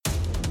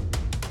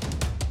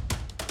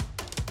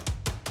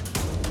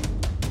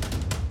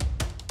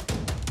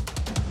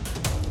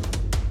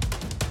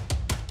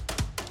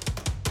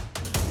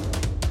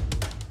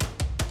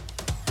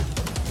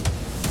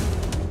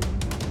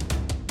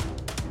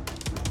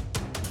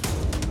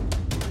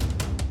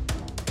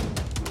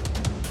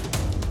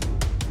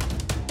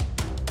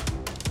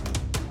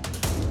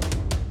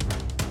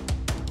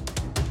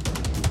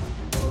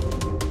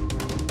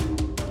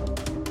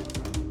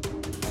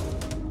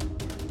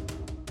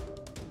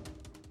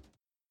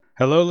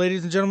Hello,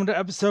 ladies and gentlemen, to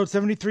episode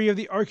 73 of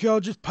the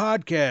Archaeologist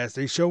Podcast,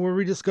 a show where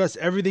we discuss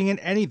everything and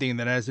anything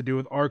that has to do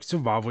with Ark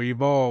Survival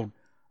Evolved.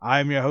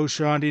 I'm your host,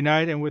 Sean D.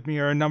 Knight, and with me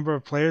are a number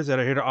of players that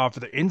are here to offer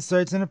their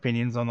insights and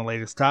opinions on the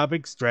latest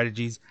topics,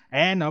 strategies,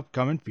 and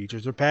upcoming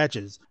features or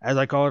patches. As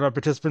I call it our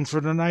participants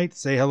for tonight,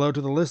 say hello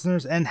to the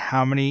listeners and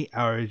how many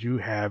hours you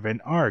have in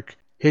Ark.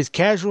 His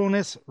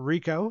casualness,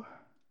 Rico.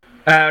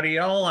 Howdy,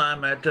 y'all.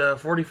 I'm at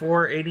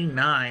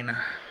 4489.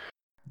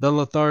 The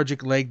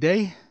lethargic Leg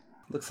Day.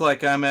 Looks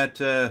like I'm at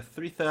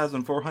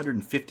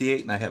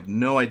 3,458, and I have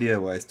no idea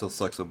why I still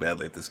suck so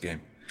badly at this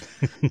game.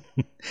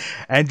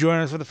 And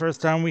joining us for the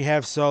first time, we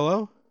have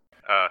Solo.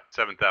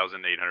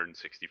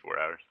 7,864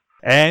 hours.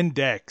 And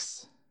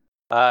Dex.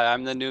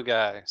 I'm the new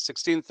guy.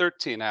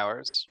 1613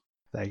 hours.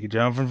 Thank you,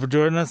 Jonathan, for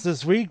joining us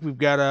this week. We've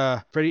got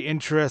a pretty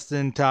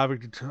interesting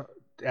topic,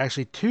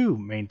 actually two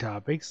main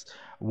topics.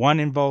 One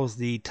involves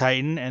the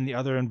Titan, and the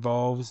other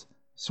involves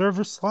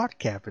server slot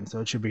capping, so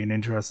it should be an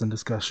interesting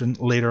discussion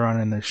later on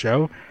in the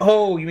show.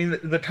 Oh, you mean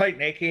the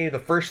Titan, aka the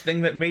first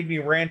thing that made me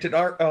rant at the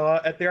Arc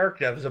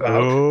Devs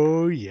about?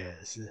 Oh,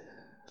 yes.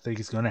 I think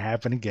it's going to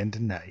happen again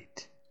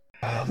tonight.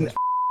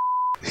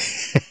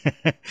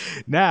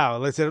 Now,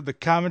 let's hit up the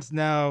comments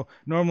now.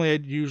 Normally,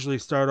 I'd usually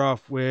start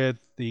off with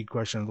the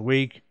question of the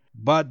week,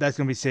 but that's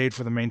going to be saved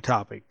for the main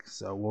topic,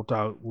 so we'll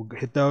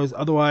hit those.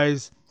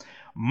 Otherwise,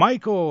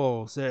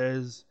 Michael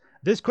says,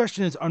 this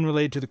question is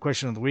unrelated to the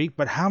question of the week,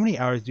 but how many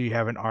hours do you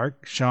have in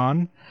Ark,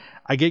 Sean?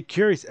 I get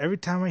curious every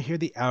time I hear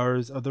the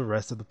hours of the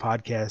rest of the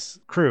podcast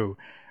crew.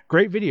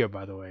 Great video,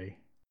 by the way.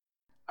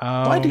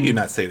 Why do you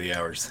not say the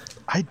hours?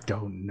 I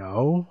don't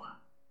know.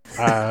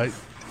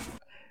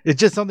 It's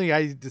just something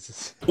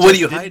What are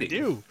you hiding?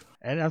 Do.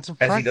 And I'm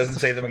surprised As he doesn't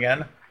say them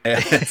again?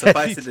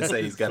 Suffice it to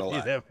say, he's got a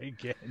lot. Them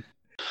again.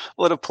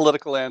 What a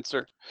political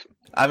answer.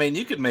 I mean,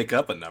 you could make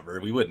up a number.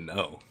 We wouldn't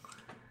know.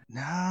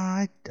 No,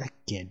 I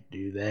can't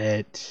do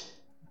that.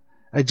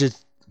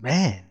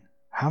 Man,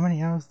 how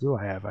many hours do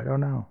I have? I don't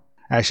know.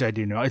 Actually, I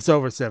do know. It's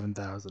over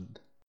 7,000.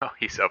 Oh,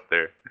 he's up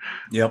there.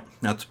 Yep,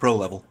 that's pro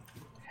level.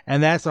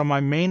 And that's on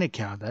my main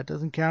account. That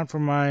doesn't count for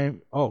my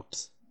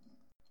alts.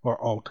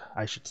 Or alt,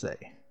 I should say.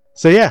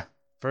 So yeah,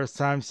 first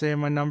time saying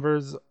my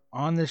numbers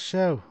on this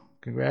show.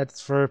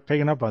 Congrats for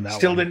picking up on that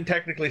Still one. didn't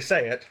technically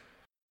say it.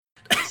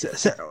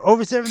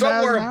 Over 7,000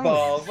 Somewhere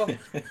hours. above.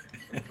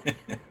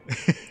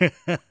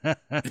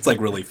 It's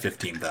like really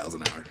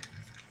 15,000 hours.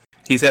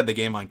 He's had the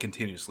game on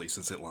continuously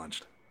since it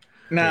launched.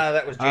 Nah,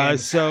 that was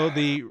James. So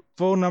the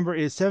full number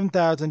is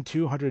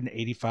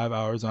 7,285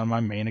 hours on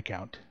my main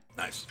account.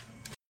 Nice.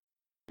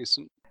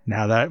 Decent.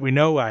 Now that we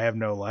know I have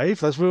no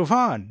life, let's move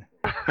on.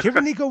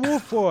 Kivanika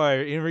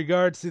Wolfboy, in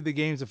regards to the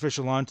game's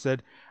official launch,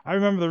 said, I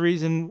remember the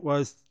reason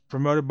was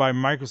promoted by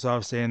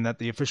Microsoft, saying that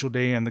the official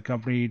day and the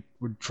company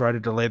would try to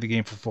delay the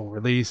game for full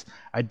release.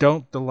 I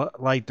don't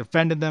like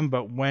defending them,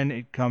 but when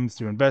it comes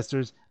to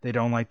investors, they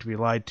don't like to be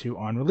lied to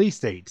on release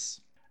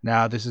dates.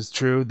 Now, this is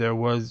true. There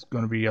was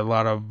going to be a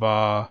lot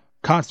of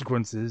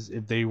consequences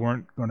if they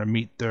weren't going to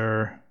meet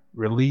their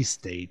release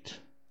date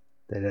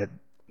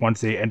once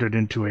they entered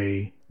into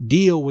a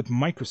deal with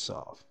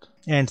Microsoft.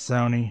 And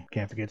Sony.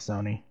 Can't forget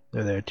Sony.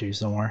 They're there too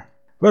somewhere.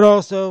 But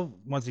also,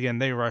 once again,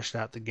 they rushed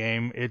out the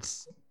game.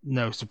 It's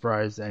no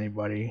surprise to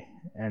anybody.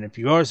 And if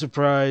you are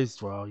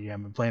surprised, well, you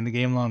haven't been playing the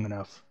game long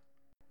enough.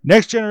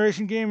 Next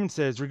Generation Gaming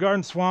says,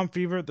 regarding Swamp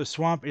Fever, the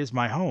swamp is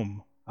my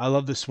home. I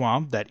love the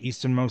swamp, that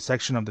easternmost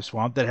section of the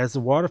swamp that has the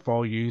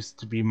waterfall used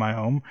to be my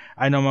home.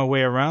 I know my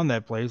way around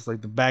that place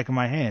like the back of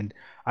my hand.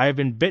 I have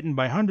been bitten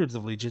by hundreds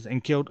of leeches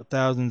and killed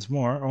thousands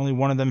more. Only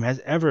one of them has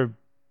ever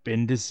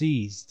been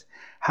deceased.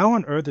 How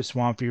on earth is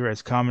Swamp Fever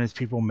as common as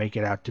people make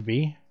it out to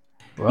be?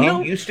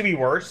 Well, It used to be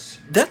worse.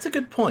 That's a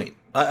good point.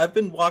 I've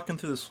been walking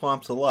through the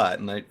swamps a lot,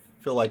 and I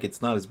feel like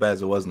it's not as bad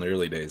as it was in the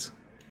early days.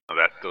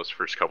 Those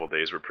first couple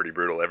days were pretty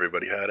brutal.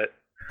 Everybody had it.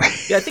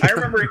 Yeah, I think I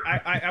remember.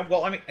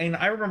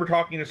 I remember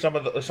talking to some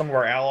of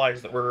our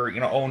allies that were,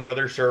 owned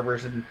other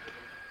servers, and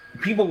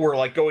people were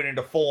like going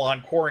into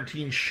full-on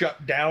quarantine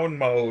shutdown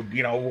mode.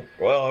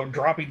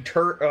 Dropping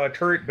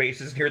turret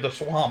bases near the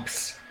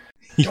swamps.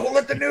 Don't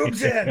let the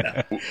noobs in.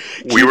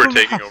 We were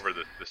taking over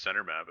the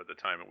center map at the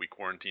time, and we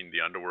quarantined the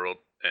underworld,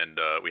 and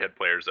we had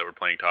players that were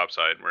playing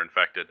topside and were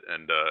infected,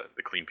 and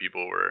the clean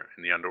people were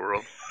in the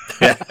underworld.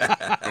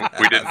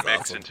 We didn't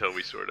mix until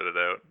we sorted it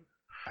out.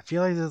 I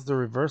feel like this is the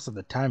reverse of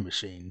the Time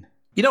Machine.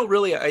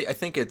 Really, I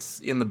think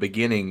it's in the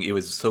beginning, it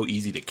was so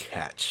easy to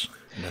catch.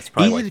 And that's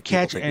probably Easy to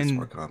catch,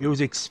 and it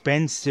was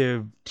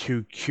expensive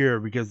to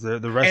cure because the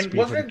recipe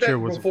for the cure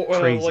was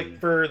crazy. Like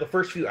for the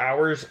first few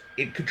hours,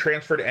 it could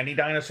transfer to any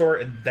dinosaur,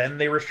 and then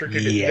they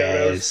restricted it to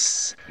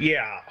dodos.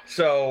 Yeah,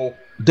 so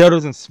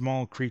dodos and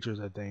small creatures,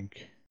 I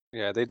think.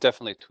 Yeah, they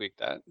definitely tweaked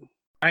that.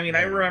 I mean,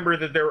 I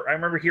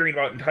remember hearing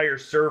about entire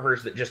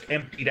servers that just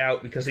emptied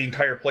out because the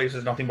entire place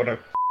is nothing but a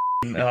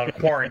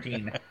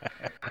quarantine.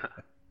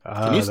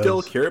 Can you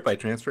still cure it by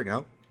transferring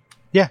out?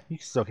 Yeah, you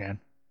still can.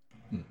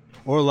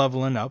 Or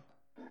leveling up.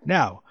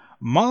 Now,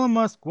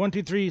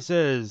 Malamusk123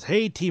 says,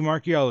 "Hey Team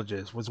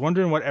Archaeologist, was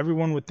wondering what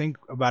everyone would think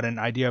about an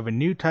idea of a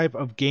new type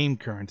of game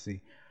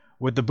currency.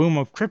 With the boom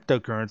of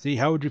cryptocurrency,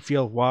 how would you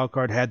feel if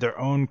Wildcard had their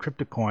own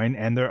crypto coin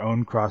and their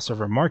own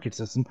crossover market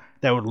system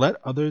that would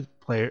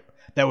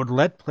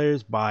let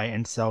players buy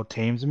and sell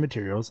tames and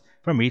materials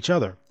from each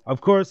other? Of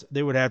course,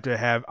 they would have to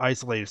have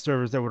isolated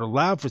servers that would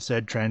allow for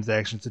said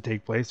transactions to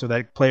take place so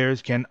that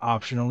players can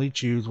optionally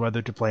choose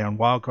whether to play on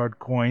Wildcard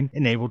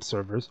coin-enabled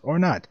servers or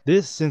not.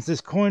 Since this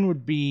coin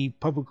would be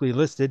publicly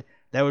listed,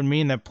 that would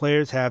mean that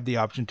players have the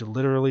option to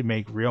literally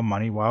make real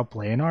money while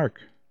playing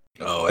Ark."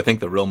 Oh, I think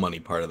the real money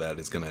part of that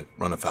is going to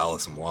run afoul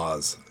of some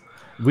laws.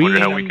 Wonder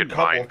how we In could a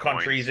couple mine of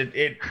countries,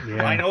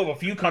 Yeah. I know of a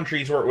few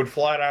countries where it would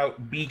flat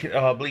out be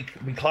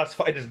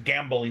classified as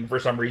gambling for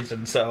some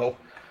reason. So,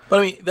 But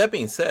I mean, that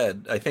being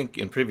said, I think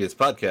in previous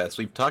podcasts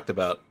we've talked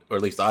about, or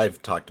at least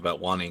I've talked about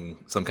wanting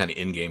some kind of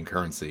in-game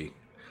currency.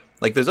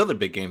 Like, there's other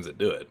big games that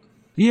do it.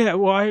 Yeah,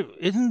 well,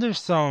 isn't there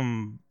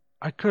some...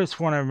 I could have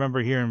sworn I remember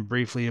hearing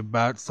briefly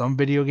about some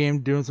video game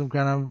doing some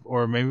kind of...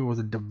 Or maybe it was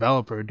a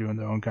developer doing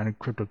their own kind of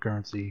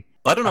cryptocurrency.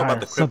 I don't know about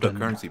the something.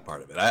 cryptocurrency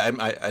part of it.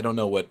 I don't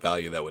know what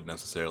value that would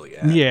necessarily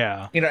add.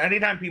 Yeah.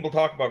 anytime people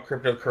talk about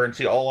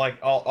cryptocurrency,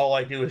 all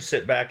I do is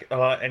sit back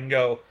and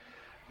go,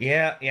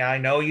 yeah, I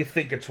know you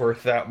think it's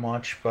worth that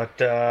much, but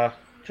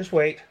just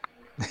wait.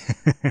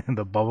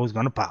 The bubble's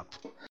gonna pop.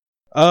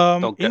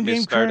 Don't get me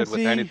in-game started currency...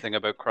 with anything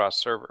about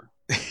cross-server.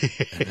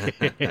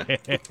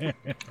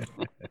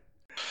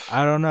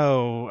 I don't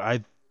know.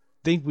 I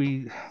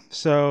think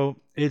so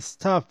it's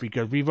tough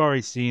because we've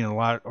already seen a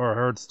lot or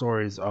heard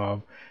stories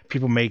of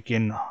people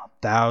making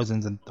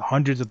thousands and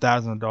hundreds of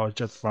thousands of dollars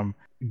just from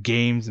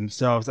games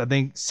themselves. I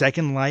think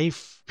Second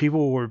Life,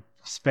 people were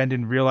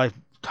spending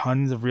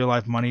tons of real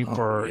life money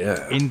for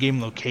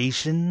in-game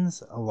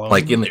locations alone.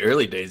 Like in the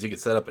early days, you could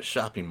set up a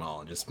shopping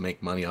mall and just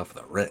make money off of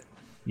the rent.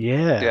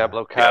 Yeah.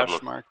 Diablo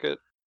Cash Market.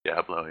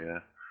 Diablo, yeah.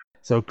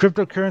 So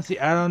cryptocurrency,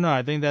 I don't know.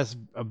 I think that's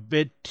a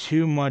bit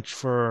too much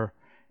for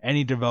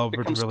any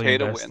developer to really pay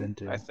to invest win,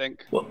 into. I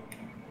think. Well,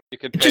 You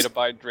could pay to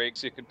buy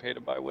Drakes, you could pay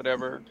to buy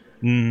whatever.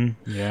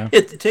 Yeah.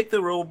 Take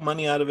the real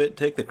money out of it,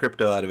 take the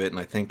crypto out of it, and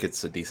I think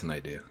it's a decent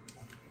idea.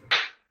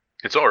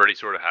 It's already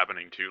sort of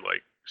happening too.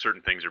 Like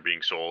certain things are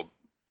being sold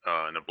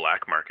in the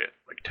black market.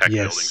 Like tech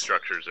building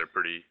structures are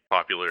pretty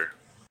popular.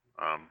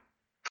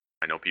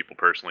 I know people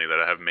personally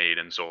that have made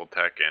and sold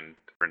tech and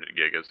printed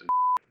gigas. And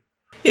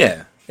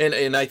Yeah,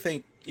 and I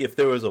think if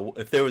there was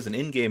an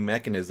in-game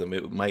mechanism,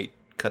 it might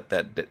cut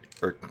that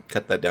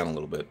down a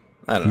little bit.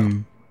 I don't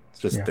know. It's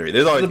just a theory.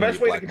 There's always The gonna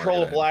best be a way to black control a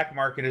market. black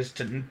market is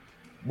to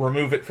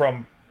remove it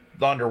from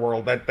the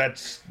underworld.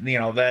 That's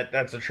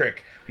a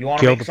trick. If you want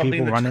to Kill make the something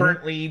people that's running it?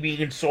 currently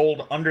being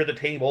sold under the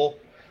table,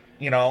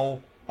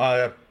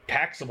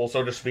 taxable,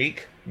 so to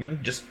speak,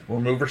 just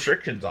remove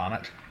restrictions on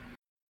it.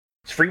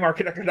 It's free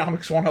market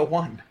economics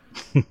 101.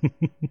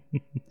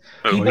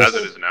 as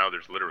it is now,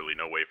 there's literally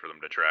no way for them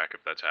to track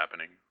if that's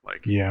happening.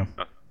 Like, Yeah.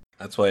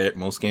 That's why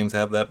most games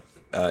have that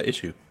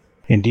issue.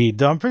 Indeed.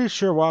 Though I'm pretty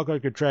sure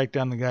Wildcard could track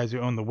down the guys who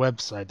own the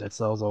website that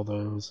sells all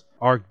those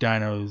Arc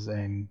Dinos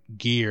and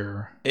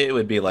gear. It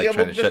would be like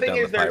trying to shut down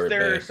the Pirate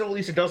there Bay. are still at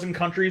least a dozen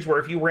countries where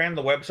if you ran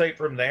the website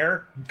from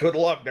there, good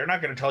luck. They're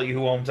not going to tell you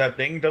who owns that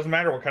thing. It doesn't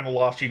matter what kind of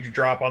lawsuit you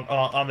drop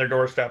on their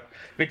doorstep.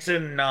 If it's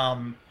in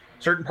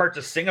certain parts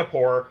of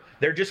Singapore,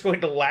 they're just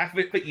going to laugh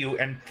at you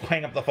and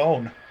hang up the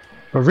phone.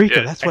 But Rico,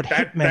 Yeah. that's what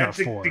hitmen That's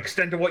are for. the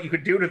extent of what you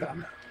could do to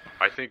them.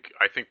 I think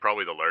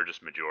probably the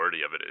largest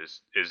majority of it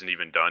isn't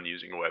even done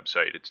using a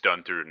website. It's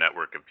done through a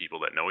network of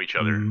people that know each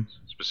other,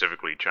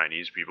 specifically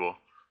Chinese people.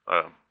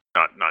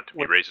 Not to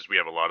be racist, we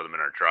have a lot of them in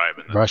our tribe,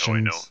 and that's how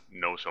I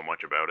know so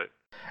much about it.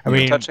 I We're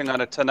mean, touching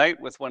on it tonight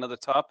with one of the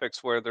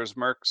topics where there's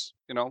mercs,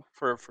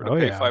 for to Oh,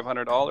 pay yeah.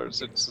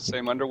 $500. It's the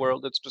same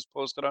underworld. It's just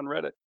posted on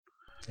Reddit.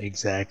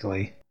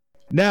 exactly.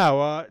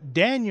 Now,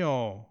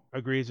 Daniel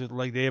agrees with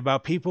Leg Day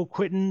about people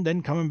quitting,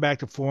 then coming back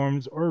to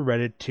forums or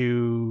Reddit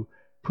to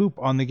poop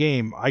on the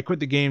game. I quit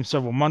the game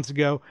several months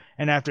ago,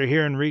 and after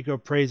hearing Rico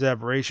praise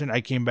Aberration,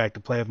 I came back to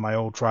play with my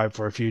old tribe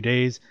for a few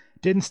days.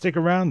 Didn't stick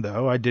around,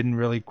 though. I didn't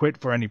really quit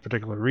for any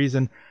particular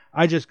reason.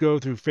 I just go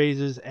through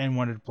phases and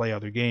wanted to play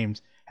other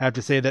games. Have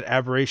to say that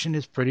Aberration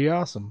is pretty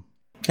awesome.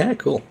 Yeah,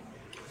 cool.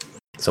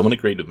 Someone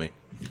agreed with me.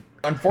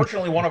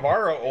 Unfortunately, one of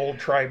our old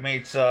tribe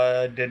mates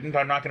didn't.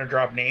 I'm not going to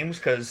drop names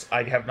because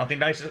I have nothing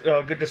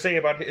good to say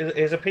about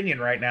his opinion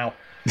right now.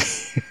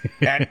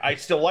 And I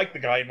still like the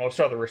guy in most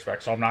other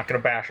respects, so I'm not going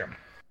to bash him.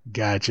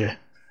 Gotcha.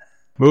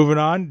 Moving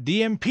on,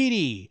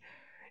 DMPD.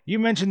 You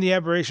mentioned the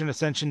Aberration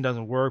Ascension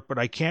doesn't work, but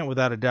I can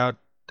without a doubt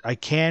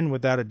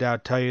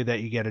tell you that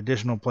you get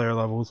additional player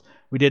levels.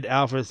 We did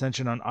Alpha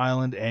Ascension on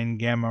Island and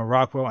Gamma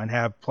Rockwell and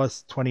have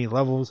plus 20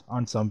 levels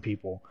on some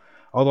people.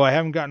 Although I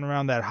haven't gotten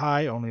around that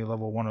high, only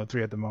level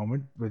 103 at the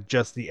moment, with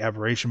just the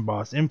Aberration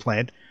boss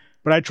implant,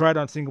 but I tried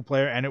on single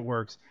player and it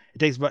works. It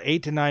takes about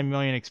 8 to 9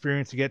 million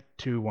experience to get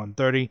to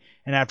 130,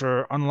 and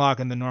after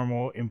unlocking the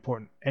normal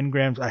important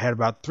engrams, I had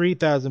about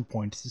 3,000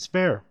 points to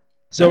spare.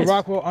 So Nice.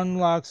 Rockwell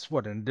unlocks,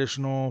 an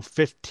additional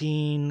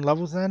 15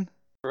 levels then?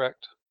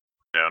 Correct.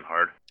 Yeah, on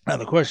hard. Now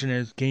the question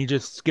is, can you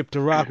just skip to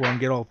Rockwell and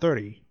get all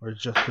 30, or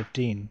it's just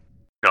 15?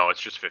 No,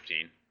 it's just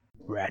 15.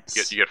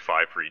 Rats. You get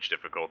 5 for each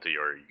difficulty,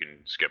 or you can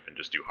skip and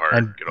just do hard.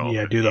 And Get all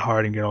 15. do the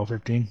hard and get all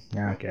 15.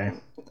 Okay.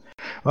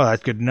 Well,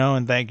 that's good to know,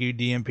 and thank you,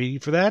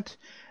 DMP, for that.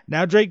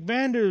 Now Drake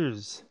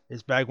Vanders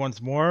is back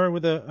once more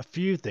with a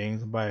few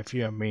things. And by a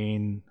few, I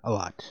mean a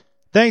lot.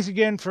 Thanks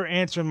again for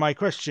answering my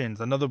questions.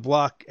 Another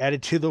block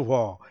added to the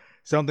wall.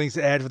 Some things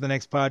to add for the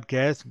next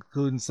podcast,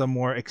 including some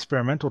more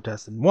experimental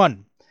testing.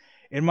 1.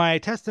 In my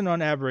testing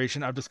on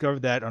Aberration, I've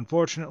discovered that,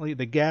 unfortunately,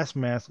 the gas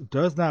mask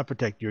does not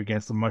protect you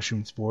against the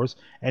mushroom spores,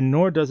 and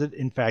nor does it,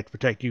 in fact,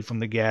 protect you from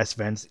the gas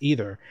vents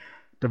either.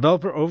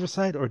 Developer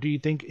oversight, or do you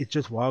think it's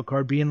just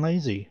Wildcard being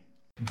lazy?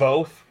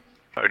 Both.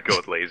 I would go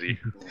with lazy.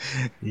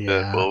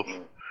 Yeah. Both.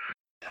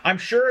 I'm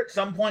sure at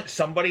some point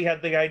somebody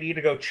had the idea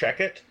to go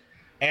check it,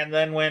 and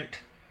then went,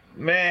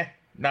 meh,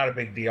 not a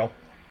big deal.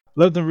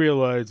 Let them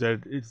realize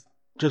that it's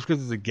just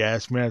because it's a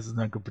gas mask, it's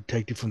not going to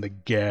protect you from the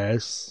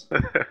gas.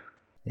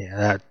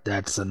 Yeah,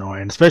 that's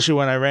annoying. Especially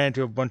when I ran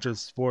into a bunch of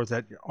spores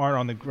that aren't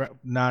on the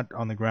not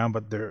on the ground,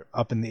 but they're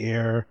up in the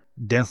air,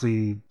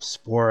 densely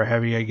spore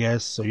heavy, I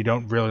guess. So you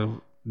don't really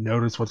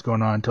notice what's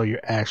going on until you're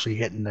actually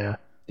hitting the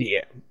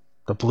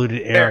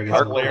polluted air. I guess.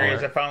 There are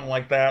areas I found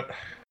like that.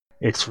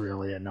 It's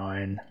really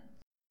annoying.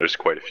 There's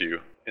quite a few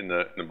in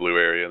the blue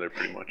area. They're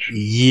pretty much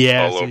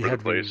all all so over you the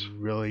have place. To be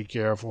really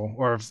careful,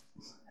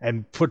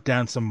 and put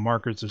down some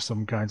markers of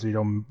some kind so you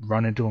don't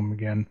run into them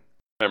again.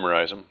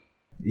 Memorize them.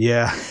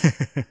 Yeah.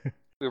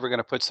 We were going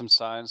to put some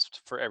signs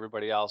for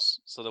everybody else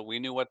so that we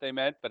knew what they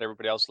meant, but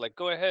everybody else was like,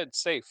 go ahead,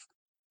 safe.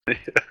 But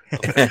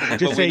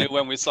we knew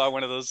when we saw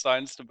one of those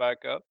signs to back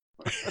up.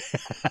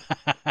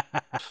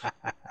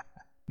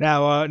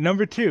 Now,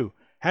 number 2.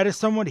 Had a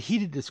somewhat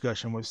heated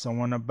discussion with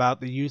someone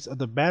about the use of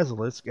the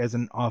Basilisk as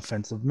an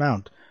offensive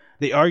mount.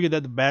 They argue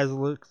that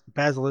the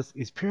Basilisk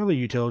is purely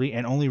utility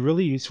and only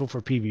really useful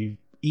for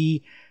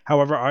PvE.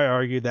 However, I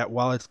argue that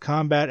while its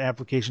combat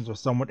applications are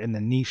somewhat in the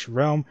niche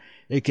realm,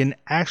 it can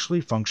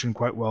actually function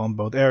quite well in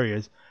both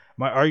areas.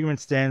 My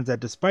argument stands that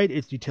despite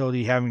its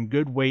utility having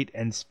good weight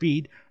and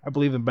speed, I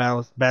believe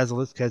the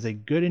Basilisk has a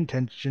good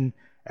intention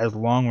as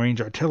long-range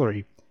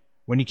artillery.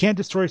 When you can't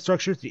destroy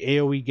structures, the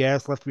AoE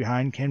gas left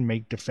behind can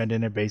make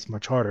defending a base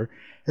much harder,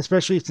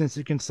 especially since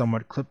it can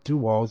somewhat clip through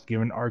walls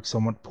given Ark's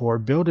somewhat poor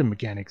building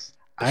mechanics.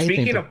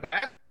 Speaking of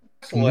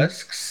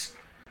basilisks,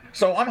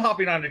 so I'm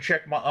hopping on to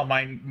check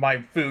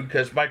my food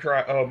because my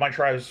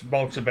tribe's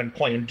boats have been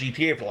playing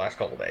GTA for the last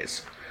couple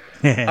days.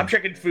 I'm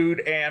checking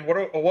food, and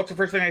what's the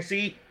first thing I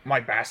see? My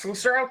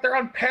basilisks are out there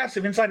on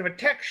passive inside of a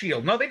tech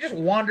shield. No, they just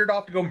wandered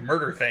off to go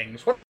murder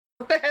things. What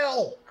the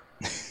hell?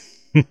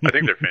 I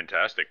think they're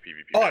fantastic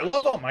PvP. Oh, I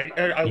love them.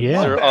 I Yeah.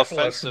 love They're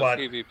basilisks, offensive but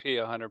PvP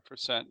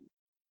 100%.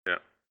 Yeah.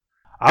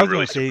 I was really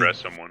going to say, suppress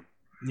someone.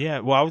 yeah,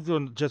 well, I was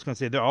just going to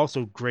say they're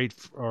also great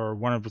or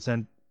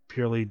 100%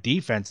 purely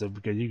defensive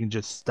because you can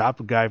just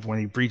stop a guy when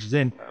he breaches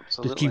in.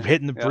 Absolutely. Just keep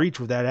hitting the Yeah. breach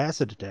with that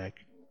acid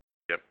attack.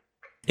 Yep.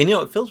 And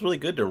it feels really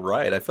good to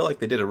ride. I feel like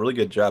they did a really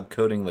good job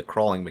coding the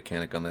crawling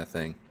mechanic on that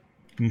thing.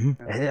 Mm-hmm.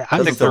 Yeah. I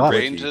Doesn't think feel a lot.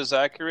 great. Range is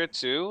accurate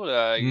too.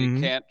 You Mhm.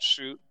 can't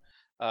shoot.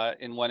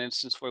 In one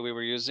instance where we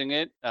were using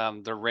it,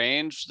 the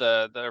range,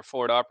 their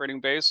forward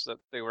operating base that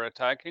they were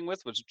attacking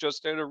with was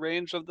just out of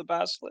range of the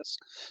Basilisk.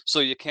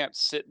 So you can't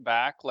sit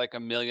back like a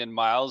million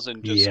miles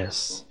and just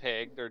Yes.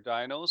 peg their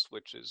dinos,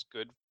 which is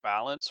good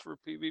balance for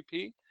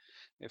PvP.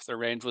 If their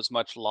range was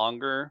much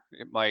longer,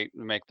 it might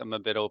make them a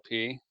bit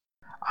OP.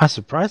 I'm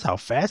surprised how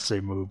fast they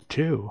move,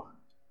 too.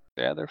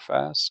 Yeah, they're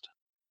fast.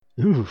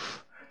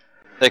 Oof.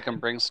 They can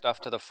bring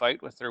stuff to the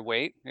fight with their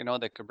weight. You know,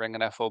 they could bring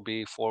an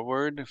FOB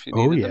forward if you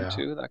Oh, needed yeah. them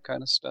to, that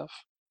kind of stuff.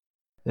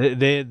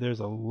 There's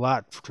a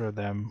lot for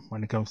them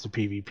when it comes to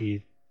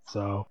PvP.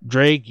 So,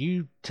 Drake,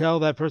 you tell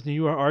that person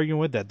you are arguing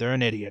with that they're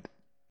an idiot.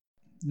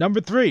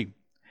 Number 3.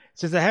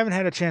 Since I haven't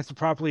had a chance to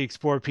properly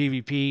explore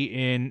PvP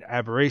in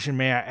Aberration,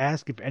 may I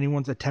ask if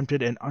anyone's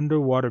attempted an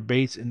underwater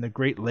base in the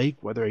Great Lake,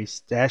 whether a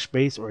stash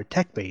base or a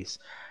tech base?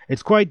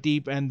 It's quite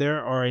deep, and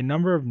there are a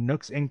number of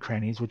nooks and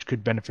crannies which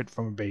could benefit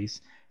from a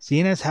base.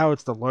 Seeing as how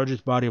it's the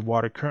largest body of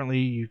water currently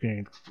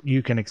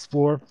you can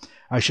explore,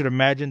 I should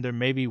imagine there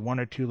may be 1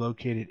 or 2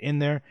 located in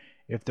there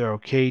if they're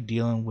okay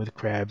dealing with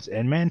crabs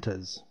and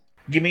mantas.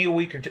 give me a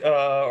week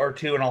or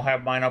two, and I'll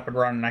have mine up and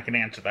running, and I can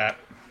answer that.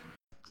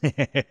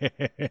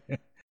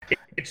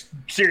 It's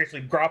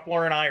seriously,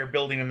 Groppler and I are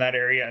building in that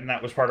area, and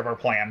that was part of our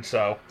plan.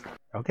 So,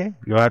 Okay,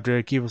 you'll have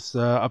to keep us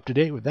up to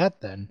date with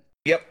that then.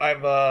 yep,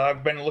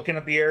 I've been looking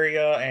at the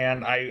area,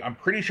 and I'm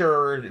pretty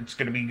sure it's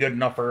going to be good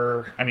enough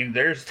for. I mean,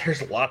 there's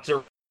lots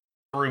of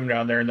room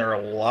down there, and there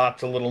are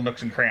lots of little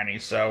nooks and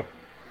crannies. So,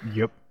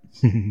 Yep.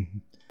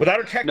 without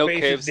a tech No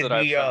base, caves did that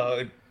I've we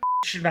found.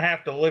 shouldn't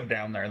have to live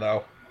down there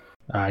though.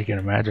 I can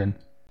imagine.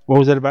 What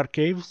was that about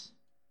caves?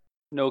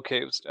 No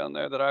caves down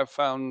there that I've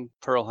found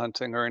pearl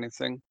hunting or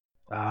anything.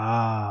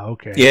 Ah,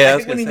 okay. Yeah, I I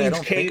was think when gonna he say I means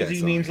don't think caves, I he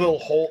saw means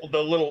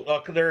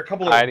any. there are a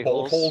couple of Hiding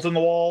bolt holes. holes in the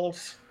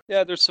walls.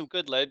 Yeah, there's some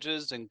good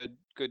ledges and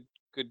good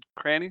good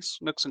crannies,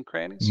 nooks and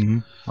crannies. Mm-hmm.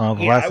 Well,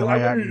 the Yeah, last I time I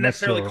got wouldn't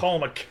necessarily Metzger- call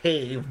them a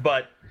cave,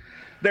 but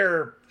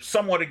they're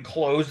somewhat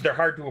enclosed. They're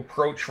hard to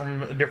approach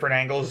from different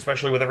angles,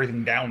 especially with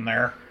everything down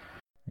there.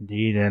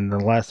 Indeed, and the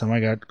last time I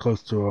got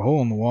close to a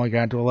hole in the wall, I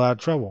got into a lot of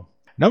trouble.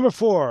 Number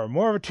 4,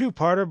 more of a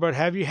two-parter, but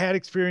have you had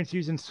experience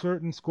using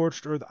certain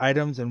Scorched Earth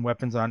items and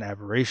weapons on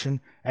Aberration?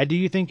 And do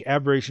you think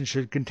Aberration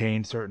should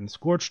contain certain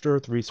Scorched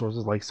Earth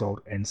resources like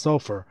salt and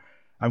sulfur?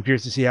 I'm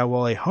curious to see how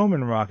well a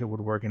homing rocket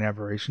would work in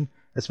Aberration,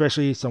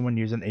 especially someone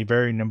using a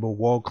very nimble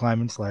wall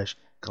climbing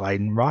 /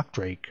 gliding rock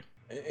drake.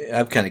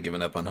 I've kind of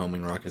given up on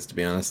homing rockets, to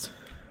be honest.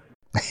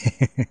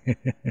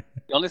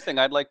 The only thing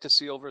I'd like to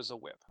see over is a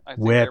whip. I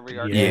think Whip, every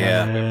arcade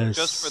has a whip, yes.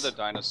 just for the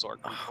dinosaur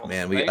control.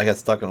 Man, right? I got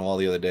stuck on a wall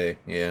the other day.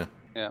 Yeah.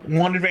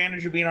 One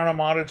advantage of being on a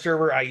modded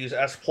server, I use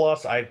S+.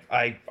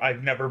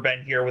 I've never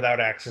been here without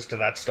access to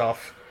that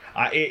stuff.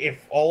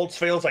 If all else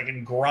fails, I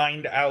can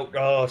grind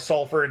out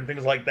sulfur and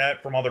things like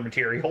that from other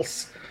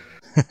materials.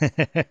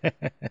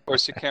 Of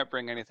course, you can't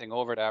bring anything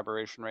over to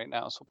Aberration right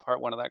now, so part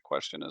one of that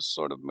question is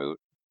sort of moot.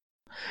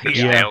 If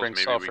Yeah. snails, Bring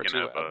maybe sulfur we can to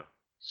have it.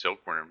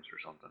 silkworms or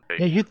something.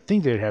 Yeah, you'd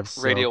think they'd have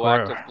silk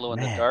Radioactive or- glow in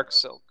man. the dark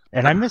silk.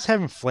 And I miss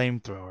having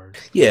flamethrowers.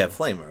 Yeah,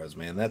 flame arrows,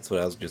 man. That's what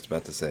I was just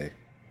about to say.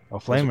 Oh,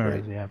 Those are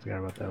flamethrowers, great. yeah, I forgot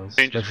about those.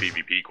 Changes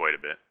Especially- PvP quite a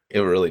bit.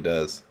 It really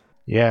does.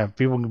 Yeah,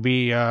 people can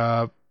be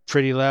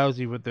pretty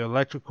lousy with their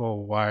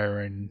electrical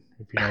wiring,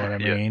 if you know what I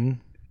Yeah.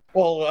 mean.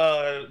 Well,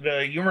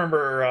 you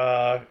remember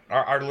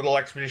our little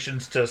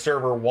expeditions to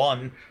Server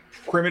 1,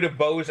 primitive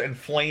bows and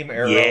flame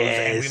arrows,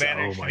 and we Yes,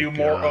 managed oh to do my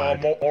more,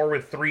 God. more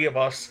with 3 of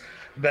us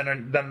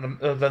than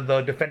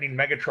the defending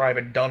Mega Tribe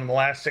had done in the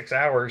last 6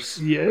 hours.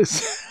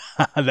 Yes,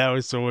 that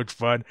was so much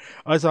fun.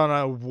 Us on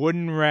a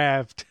wooden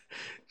raft,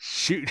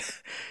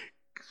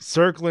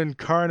 circling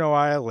Carno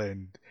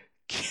Island,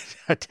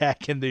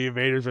 attacking the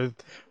invaders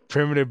with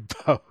primitive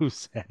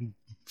bows and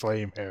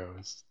flame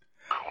arrows.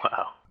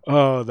 Wow.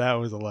 Oh, that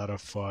was a lot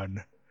of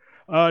fun.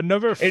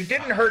 It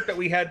didn't hurt that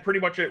we had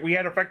we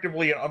had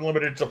effectively an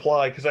unlimited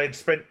supply because I had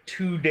spent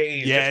 2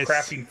 days Yes.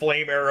 just crafting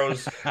flame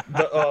arrows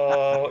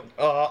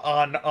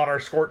on our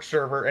Scorch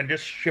server and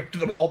just shipped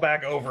them all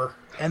back over.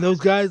 And those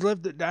guys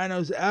left the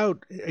dinos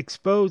out,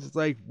 exposed. It's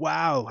like,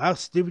 wow, how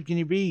stupid can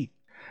you be?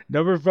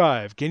 Number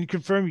 5, can you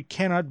confirm you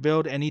cannot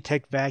build any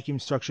tech vacuum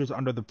structures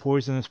under the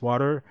poisonous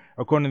water?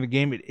 According to the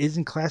game, it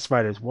isn't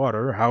classified as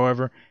water.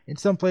 However, in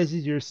some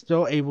places, you're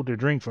still able to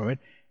drink from it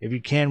if you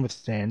can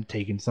withstand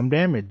taking some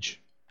damage.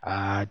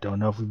 I don't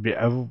know if we'd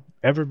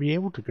ever be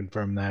able to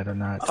confirm that or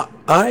not.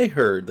 I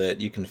heard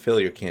that you can fill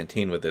your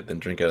canteen with it, then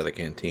drink out of the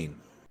canteen.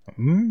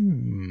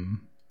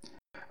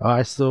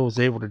 I still was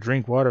able to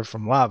drink water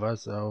from lava,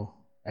 so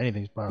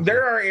anything's possible.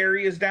 There are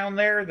areas down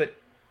there that,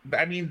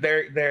 I mean,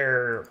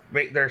 they're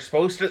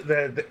supposed to.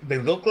 They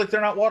look like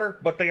they're not water,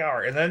 but they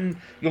are. And then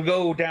you'll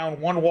go down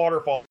one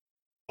waterfall,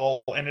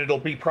 and it'll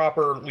be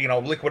proper,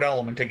 liquid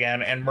element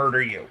again, and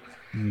murder you.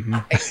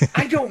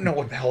 I don't know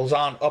what the hell's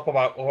up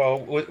about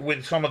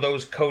with some of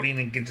those coding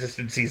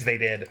inconsistencies they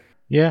did.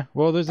 Yeah,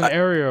 well, there's an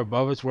area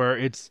above us where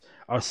it's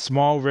a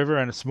small river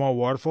and a small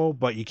waterfall,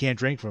 but you can't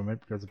drink from it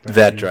because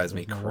apparently That drives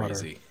me there's no water.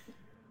 crazy.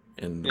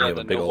 And we Yeah, have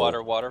the a big no old...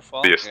 water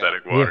waterfall. The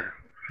aesthetic water.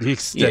 The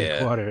extent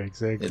Yeah. water,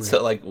 exactly. It's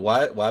so, like,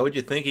 why would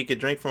you think you could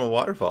drink from a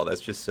waterfall? That's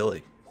just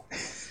silly.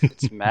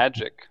 It's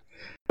magic.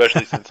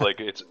 Especially since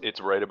it's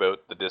right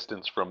about the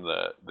distance from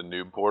the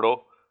noob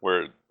portal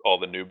where all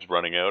the noobs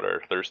running out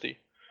are thirsty.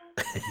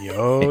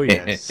 Yo,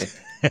 yes.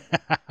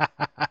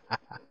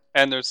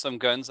 And there's some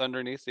guns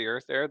underneath the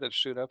earth there that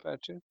shoot up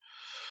at you.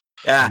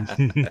 Ah,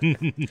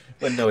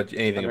 wouldn't know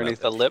anything Underneath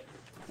about the lip,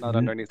 not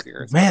underneath the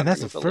earth. Man, that's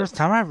the underneath first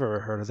time I've ever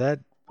heard of that.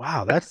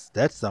 Wow, that's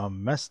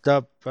some messed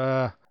up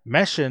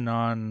meshing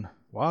on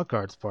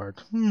Wildcard's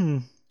part.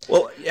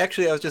 Well,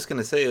 actually, I was just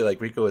gonna say,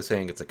 like Rico was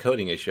saying, it's a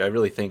coding issue. I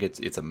really think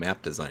it's a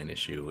map design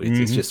issue.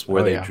 It's just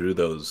where Oh, they yeah. drew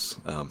those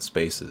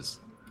spaces.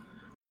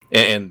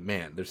 And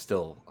man, there's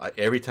still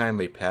every time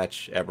they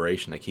patch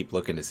Aberration, I keep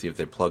looking to see if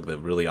they plug the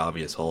really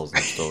obvious holes, and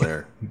they're still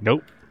there.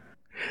 Nope.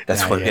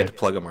 That's Not why we yet. had to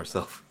plug them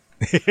ourselves.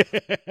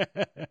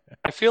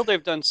 I feel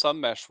they've done some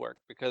mesh work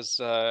because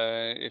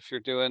if you're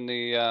doing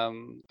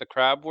the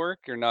crab work,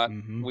 you're not.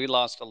 Mhm. We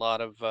lost a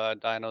lot of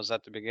dinos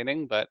at the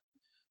beginning, but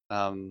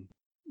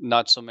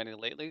not so many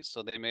lately.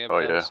 So they may have Oh,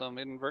 done yeah. some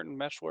inadvertent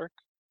mesh work.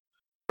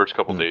 First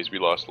couple days we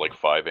lost like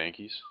 5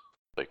 Ankies.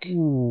 Like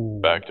Ooh.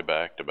 back to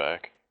back to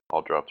back.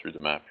 All dropped through the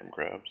map from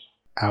crabs.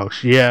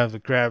 Ouch. Yeah, the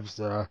crabs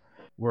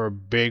were a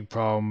big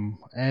problem.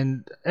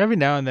 And every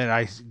now and then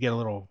I get a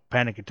little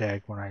panic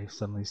attack when I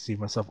suddenly see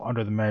myself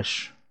under the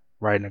mesh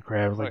riding a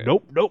crab. It's like,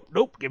 Oh, yeah.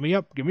 nope, give me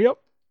up.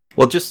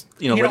 Well, just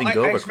letting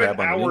go I of a spent crab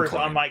on an hours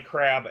incline. on my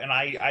crab, and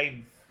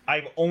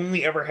I've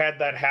only ever had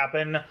that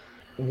happen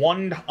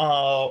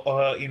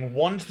in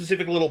one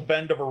specific little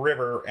bend of a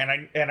river, and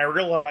I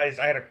realized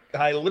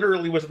I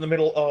literally was in the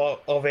middle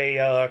of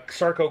a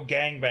Sarco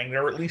gangbang.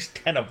 There were at least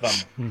 10 of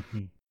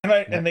them,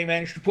 and they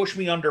managed to push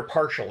me under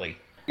partially.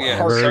 Yeah,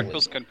 Partially.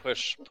 Sarcos can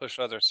push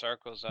other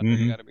Sarcos under. Mhm.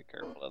 You got to be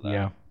careful of that.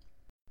 Yeah.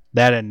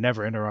 That and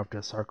never interrupt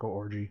a Sarco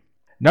orgy.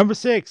 Number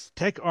 6,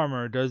 tech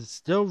armor does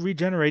still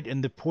regenerate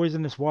in the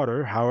poisonous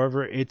water.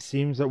 However, it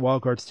seems that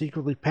Wildcard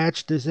secretly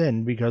patched this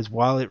in because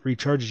while it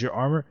recharges your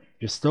armor,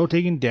 you're still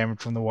taking damage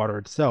from the water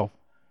itself.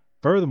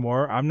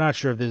 Furthermore, I'm not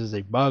sure if this is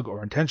a bug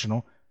or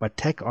intentional, but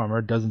tech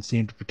armor doesn't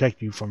seem to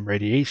protect you from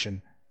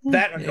radiation.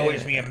 That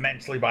annoys me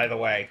immensely, by the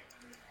way.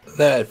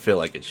 That I feel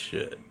like it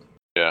should.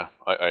 Yeah,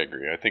 I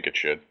agree. I think it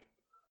should.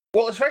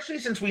 Well, especially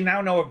since we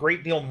now know a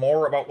great deal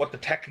more about what the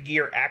tech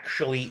gear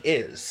actually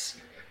is.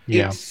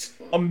 Yeah. It's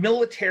a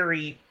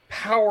military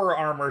power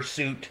armor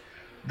suit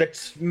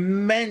that's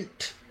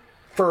meant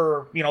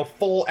for,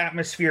 full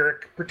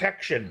atmospheric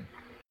protection.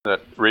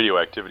 That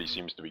radioactivity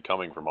seems to be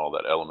coming from all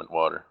that element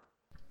water.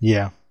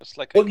 Yeah. It's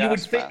like a Well, you would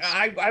gas think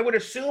mask. I would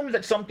assume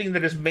that something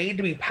that is made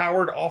to be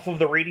powered off of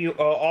the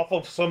off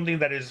of something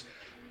that is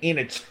in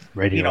its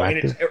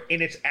Radioactive?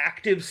 in its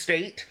active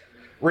state,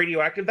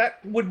 radioactive. That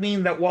would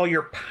mean that while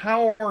you're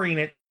powering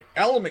it,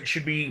 element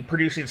should be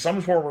producing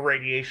some form of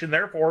radiation.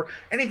 Therefore,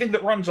 anything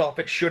that runs off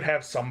it should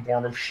have some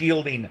form of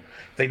shielding. If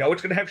they know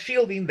it's going to have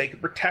shielding, they can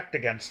protect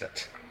against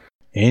it.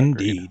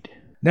 Indeed.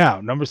 Now,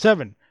 number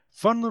 7.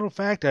 Fun little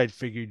fact I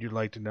figured you'd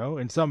like to know.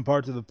 In some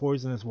parts of the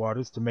poisonous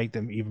waters, to make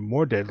them even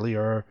more deadly,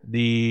 are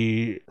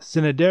the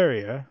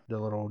Cnidaria, the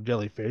little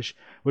jellyfish,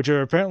 which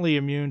are apparently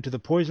immune to the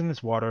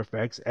poisonous water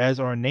effects, as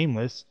are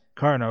Nameless,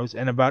 Carnos,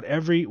 and about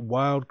every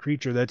wild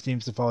creature that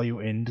seems to follow you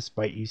in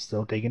despite you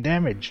still taking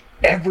damage.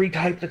 Every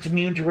type that's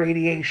immune to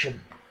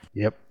radiation.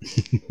 Yep.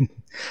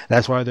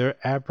 That's why they're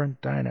aberrant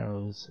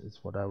dinos, is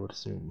what I would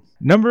assume.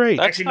 Number 8.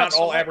 That's Actually, not not so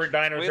all much aberrant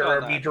dinos weight are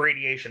on that. immune to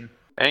radiation.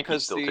 Ankies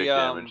Because still the, take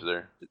damage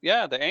there.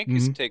 Yeah, the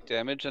Ankies Mm-hmm. take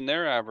damage in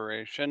their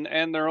aberration,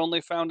 and they're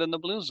only found in the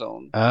blue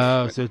zone.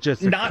 Oh, so it's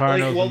just the Not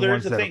Carnos well. and the There's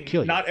ones the that'll thing.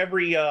 kill you. Not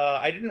every.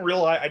 I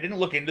didn't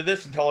look into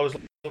this until I was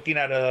looking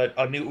at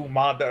a new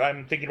mod that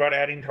I'm thinking about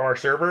adding to our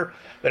server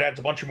that adds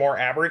a bunch of more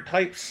aberrant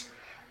types.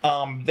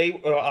 They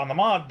on the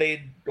mod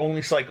they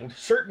only cycled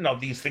certain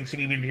of these things to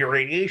be immune to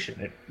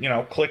radiation.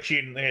 It clicks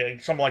you,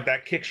 something like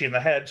that kicks you in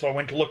the head. So I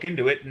went to look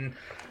into it, and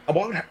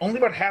only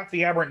about half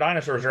the aberrant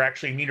dinosaurs are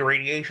actually immune to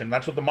radiation.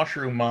 That's what the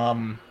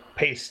mushroom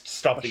paste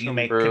stuff that you Mushroom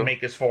make brew. can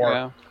make is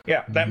for.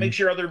 Yeah. That makes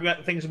your other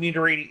things immune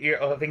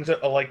to things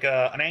that, like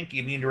an Anki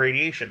immune to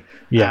radiation.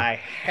 Yeah. I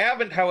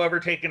haven't, however,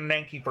 taken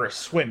an Anki for a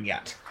swim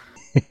yet.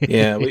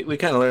 Yeah, we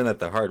kind of learned that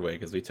the hard way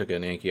because we took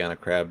an Anki on a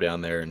crab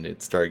down there and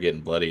it started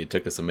getting bloody. It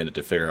took us a minute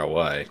to figure out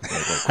why. Like,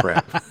 oh,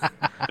 crap.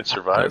 It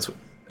survived.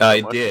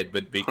 It did,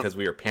 but because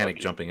we were panic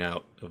jumping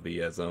out of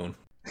the zone.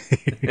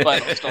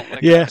 Binos don't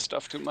like Yeah. that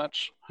stuff too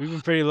much. We've been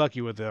pretty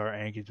lucky with our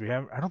Ankies.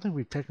 I don't think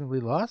we've technically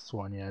lost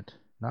one yet.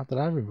 Not that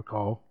I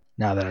recall.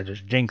 Now that I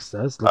just jinxed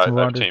us, let's move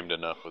on I've to... tamed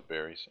enough with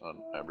berries on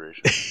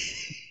aberration.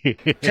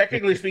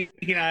 Technically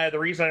speaking, the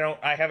reason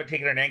I haven't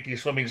taken an Anki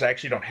swimming is I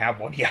actually don't have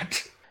one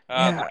yet.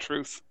 Yeah. The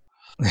truth.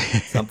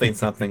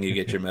 Something, you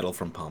get your metal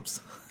from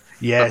pumps.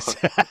 Yes.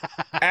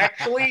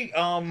 Actually,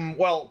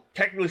 well,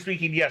 technically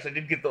speaking, yes, I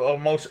did get the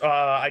most.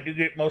 I do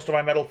get most of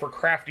my metal for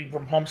crafting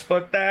from pumps,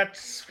 but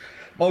that's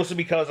mostly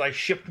because I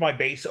shipped my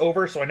base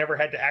over, so I never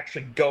had to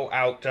actually go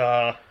out.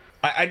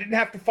 I didn't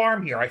have to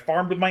farm here. I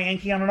farmed with my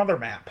Anki on another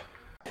map.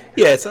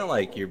 Yeah, it's not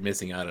like you're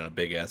missing out on a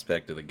big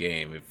aspect of the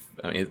game.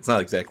 It's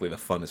not exactly the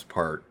funnest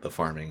part, the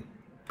farming.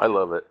 I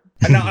love it.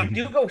 And now I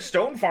do go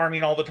stone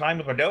farming all the time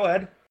with my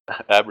Doed.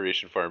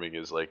 Aberration farming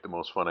is like the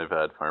most fun I've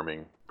had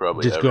farming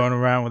probably Just ever. going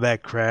around with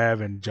that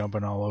crab and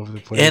jumping all over the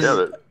place. And-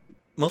 Yeah,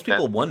 Most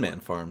people one-man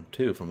farm,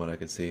 too, from what I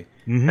could see.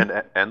 Mhm.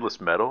 and endless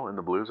metal in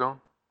the blue zone.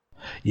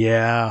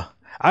 Yeah.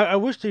 I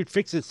wish they'd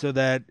fix it so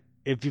that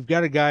if you've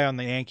got a guy on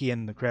the Yankee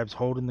and the crab's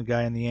holding the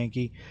guy on the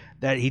Yankee,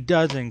 that he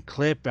doesn't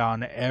clip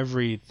on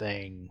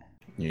everything.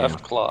 Yeah.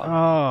 Left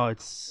claw. Oh,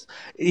 it's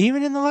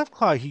even in the left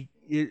claw,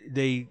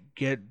 they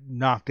get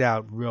knocked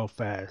out real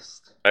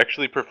fast. I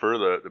actually prefer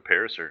the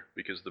Parasaur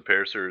because the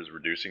Parasaur is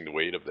reducing the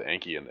weight of the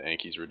Anki and the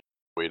Anki's reducing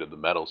the weight of the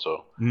metal.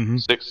 So Mm-hmm.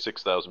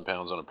 6,000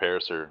 pounds on a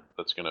Parasaur,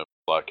 that's gonna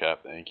block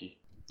half the Anki.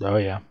 Oh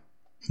yeah.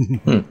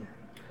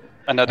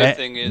 Another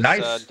thing is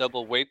Nice.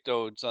 double weight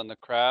dodes on the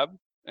crab,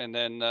 and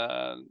then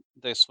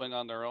they swing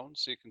on their own,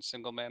 so you can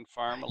single man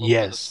farm a little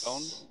bit of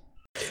stone. Yes.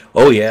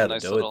 Oh, yeah,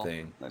 Nice the Doed little-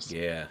 thing. nice-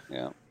 Yeah.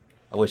 Yeah.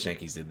 I wish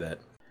Yankees did that.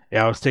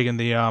 Yeah, I was taking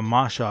the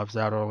Moschops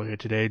out earlier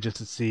today just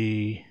to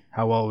see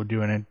how well it would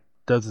do, and it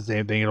does the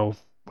same thing. It'll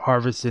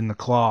harvest in the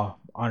claw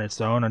on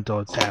its own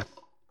until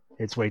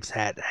its weight's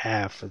at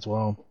half as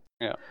well.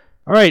 Yeah.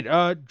 All right,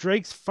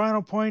 Drake's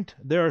final point.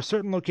 There are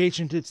certain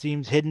locations, it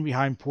seems, hidden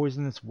behind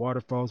poisonous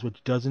waterfalls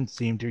which doesn't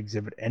seem to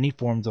exhibit any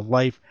forms of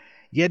life,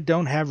 yet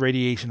don't have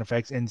radiation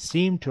effects and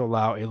seem to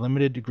allow a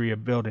limited degree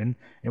of building.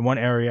 In one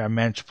area, I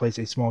managed to place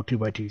a small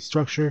 2x2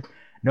 structure.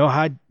 No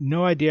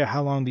idea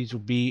how long these will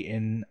be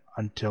in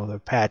until they're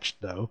patched,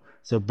 though,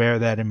 so bear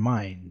that in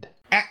mind.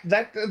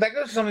 That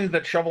goes to something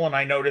that Shovel and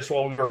I noticed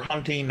while we were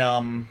hunting a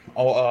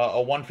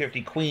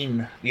 150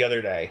 Queen the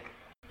other day.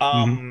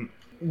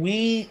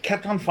 We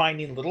kept on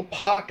finding little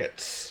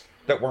pockets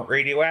that weren't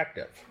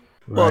radioactive.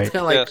 Well, it's Right.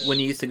 kind of like Yes. when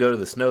you used to go to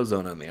the snow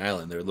zone on the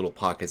island. There were little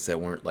pockets that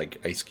weren't like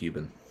ice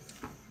cubing.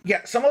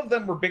 Yeah, some of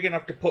them were big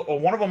enough to put. Well,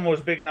 one of them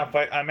was big enough.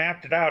 I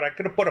mapped it out. I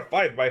could have put a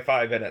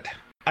 5x5 in it.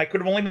 I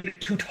could have only made it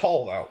too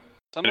tall though.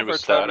 Some And of it our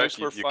was static. travelers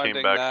were You came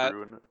finding back that.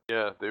 through,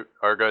 and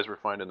our guys were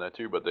finding that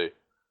too, but they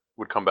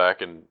would come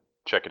back and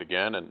check it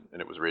again, and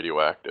it was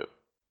radioactive.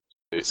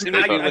 It seemed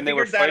to be when they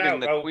were fighting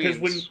the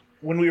queens.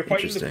 When we were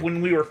fighting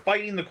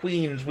Interesting. the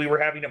queens, we were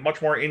having it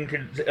much more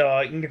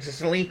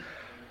inconsistently.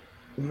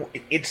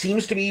 It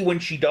seems to be when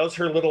she does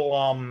her little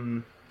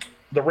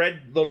the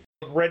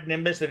red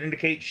nimbus that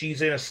indicates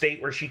she's in a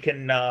state where she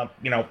can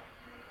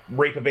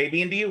rape a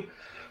baby into you.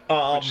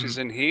 When she's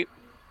in heat.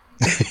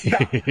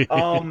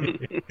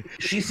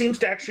 She seems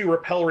to actually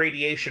repel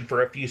radiation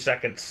for a few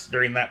seconds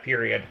during that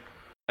period.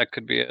 That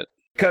could be it.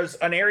 Because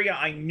an area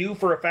I knew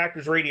for a fact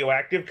was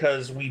radioactive,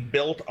 because we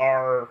built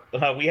our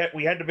we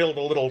had to build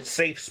a little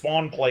safe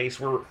spawn place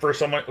for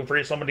someone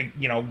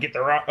to get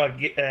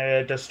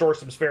their to store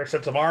some spare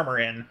sets of armor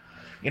in,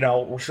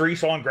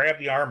 respawn, grab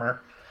the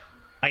armor.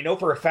 I know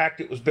for a fact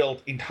it was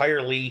built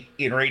entirely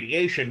in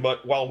radiation,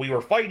 but while we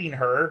were fighting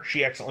her,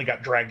 she accidentally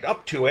got dragged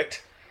up to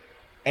it,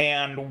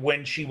 and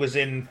when she was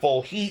in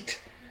full heat,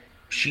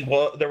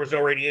 there was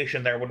no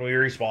radiation there when we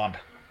respawned.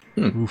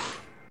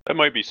 Oof. That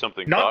might be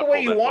something. Not the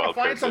way you that want to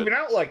Wildcard find something did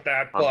out like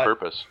that, on but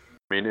purpose.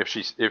 I mean, if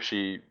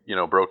she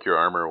broke your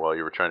armor while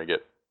you were trying to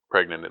get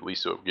pregnant, at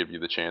least it would give you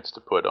the chance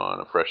to put on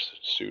a fresh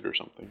suit or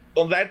something.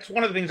 Well, that's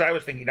one of the things I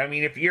was thinking. I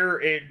mean, if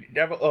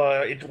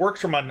it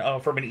works from an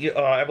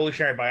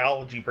evolutionary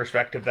biology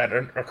perspective that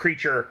a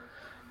creature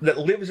that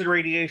lives in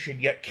radiation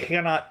yet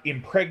cannot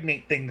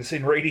impregnate things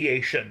in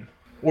radiation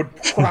would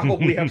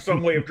probably have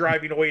some way of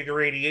driving away the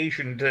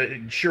radiation to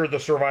ensure the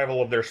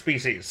survival of their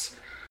species.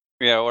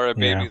 Yeah, or a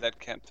baby that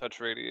can't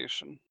touch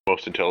radiation.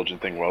 Most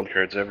intelligent thing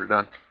Wildcard's ever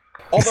done.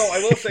 Although I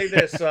will say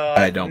this,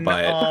 I don't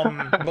buy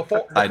it.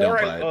 Before I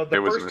don't buy it. It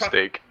was a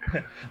mistake.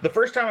 The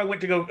first time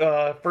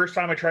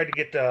I tried to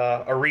get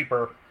a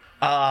Reaper,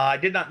 I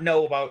did not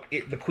know about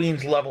the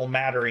Queen's level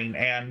mattering,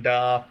 and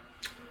it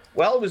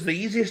was the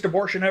easiest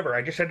abortion ever.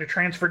 I just had to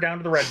transfer down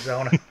to the red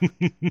zone.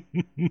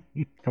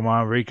 Come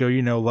on, Rico,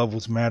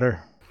 levels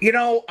matter.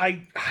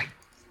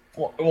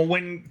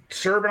 When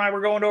Serb and I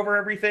were going over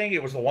everything,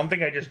 it was the one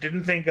thing I just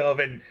didn't think of,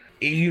 and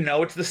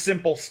it's the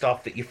simple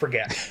stuff that you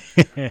forget.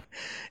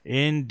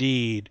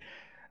 Indeed.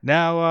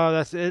 Now,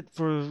 that's it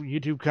for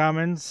YouTube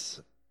comments.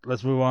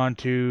 Let's move on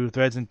to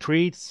threads and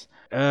tweets.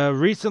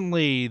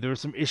 Recently, there were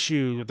some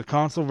issues with the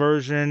console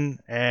version,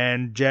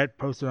 and Jet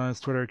posted on his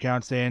Twitter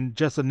account saying,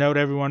 "Just a note,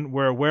 everyone,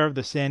 we're aware of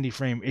the Sandy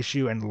frame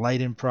issue and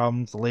light-in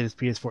problems the latest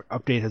PS4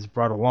 update has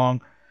brought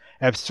along.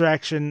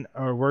 Abstraction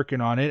are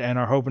working on it and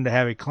are hoping to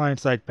have a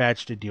client-side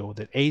patch to deal with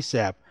it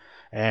ASAP."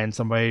 And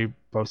somebody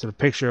posted a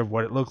picture of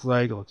what it looks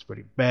like. It looks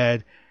pretty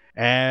bad.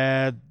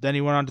 And then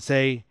he went on to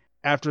say,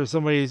 after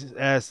somebody's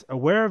asked,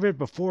 aware of it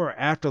before or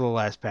after the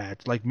last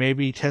patch? Like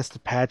maybe test the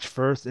patch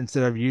first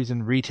instead of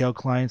using retail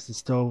clients to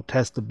still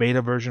test the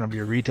beta version of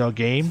your retail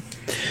game?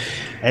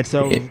 And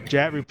so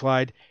Jat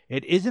replied,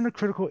 "It isn't a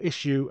critical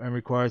issue and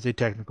requires a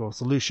technical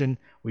solution.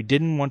 We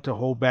didn't want to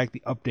hold back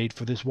the update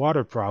for this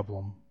water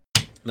problem."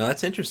 No,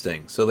 that's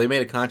interesting. So they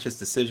made a conscious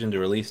decision to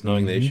release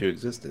knowing the issue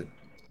existed.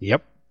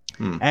 Yep.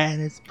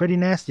 And it's pretty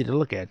nasty to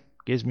look at.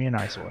 Gives me an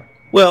eyesore.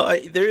 Well,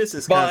 there is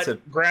this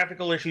concept. But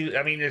graphical issues.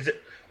 I mean,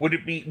 would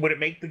it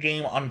make the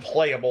game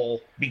unplayable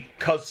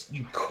because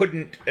you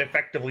couldn't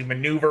effectively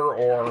maneuver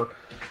or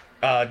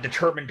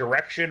determine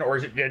direction, or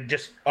is it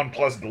just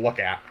unpleasant to look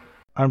at?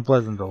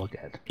 Unpleasant to look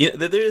at. Yeah,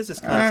 there is this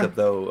concept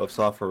though of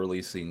software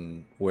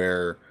releasing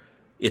where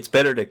it's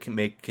better to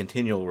make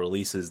continual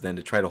releases than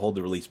to try to hold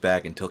the release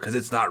back because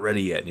it's not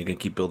ready yet, and you can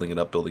keep building it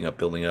up,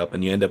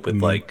 and you end up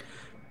with like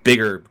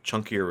bigger,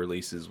 chunkier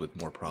releases with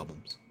more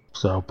problems.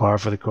 So par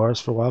for the course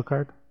for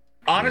Wildcard?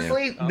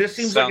 Honestly, this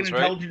seems like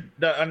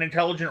an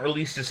intelligent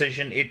release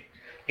decision.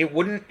 It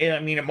wouldn't. I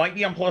mean, it might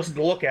be unpleasant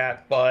to look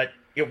at, but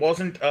it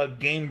wasn't a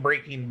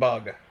game-breaking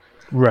bug.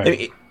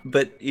 Right.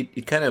 But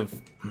it kind of.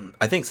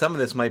 I think some of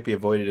this might be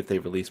avoided if they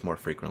release more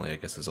frequently. I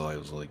guess is all I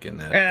was really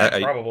getting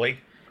at. Probably.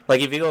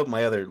 Like if you go with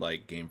my other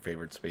game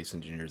favorite Space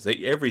Engineers,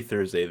 every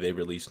Thursday they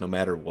release no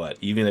matter what,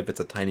 even if it's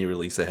a tiny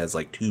release that has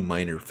like 2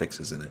 minor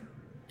fixes in it.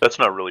 That's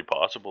not really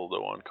possible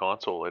though on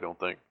console. I don't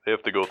think they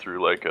have to go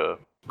through like a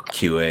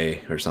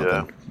QA or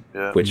something,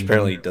 yeah. Which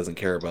apparently doesn't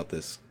care about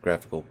this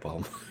graphical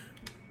problem.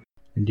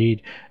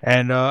 Indeed.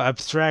 And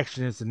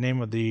Abstraction is the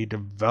name of the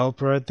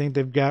developer I think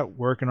they've got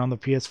working on the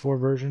PS4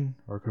 version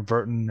or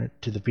converting it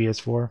to the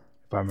PS4.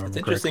 If I remember It's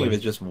interesting correctly. if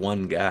it's just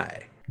one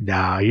guy.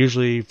 Nah,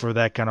 usually for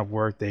that kind of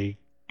work they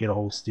get a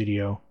whole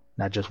studio,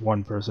 not just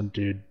one person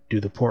to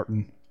do the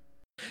porting.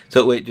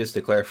 So wait, just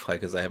to clarify,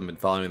 because I haven't been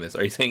following this,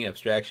 are you saying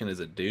Abstraction is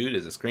a dude,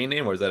 is a screen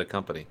name, or is that a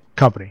company?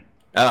 Company.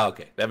 Oh,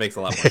 okay. That makes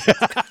a lot more sense.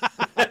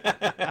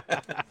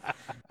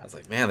 I was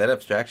like, man, that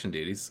Abstraction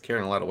dude, he's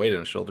carrying a lot of weight on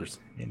his shoulders.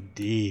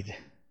 Indeed.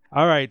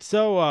 All right,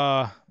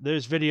 so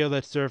there's video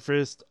that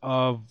surfaced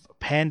of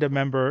Panda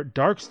member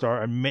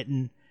Darkstar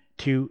admitting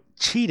to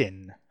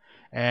cheating.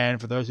 And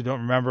for those who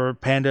don't remember,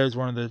 Panda is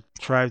one of the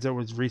tribes that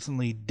was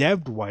recently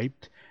dev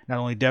wiped. not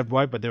only dev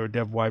wiped, but they were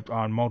dev wiped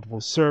on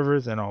multiple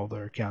servers and all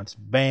their accounts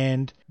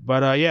banned.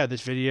 But yeah,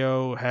 this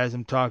video has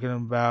them talking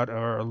about,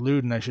 or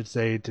alluding, I should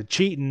say, to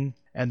cheating,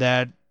 and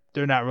that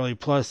they're not really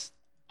plus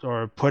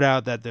or put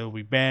out that they'll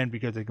be banned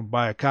because they can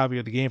buy a copy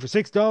of the game for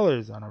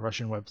 $6 on a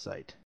Russian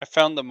website. I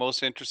found the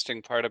most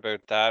interesting part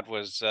about that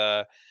was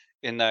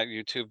in that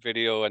YouTube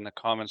video, and the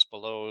comments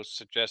below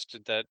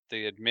suggested that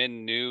the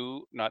admin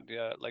knew, not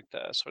like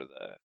the sort of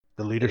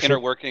The the leadership. inner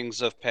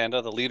workings of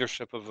Panda, the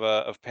leadership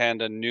of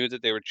Panda knew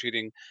that they were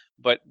cheating,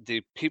 but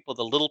the people,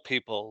 the little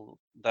people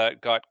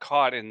that got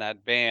caught in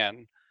that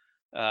ban,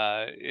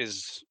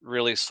 is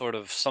really sort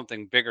of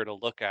something bigger to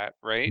look at,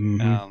 right?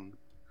 Mhm.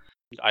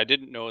 I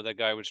didn't know that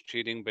guy was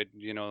cheating, but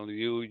you know,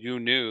 you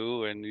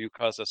knew, and you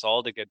caused us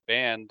all to get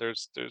banned.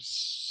 There's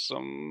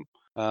some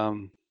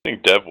I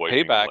think dev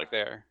wiping payback like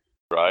there.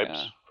 tribes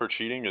Yeah. for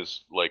cheating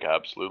is like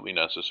absolutely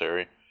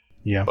necessary.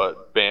 Yeah.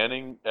 But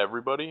banning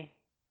everybody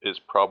is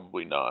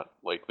probably not.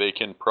 Like they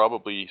can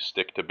probably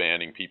stick to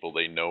banning people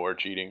they know are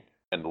cheating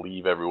and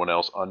leave everyone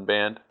else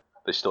unbanned.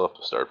 They still have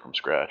to start from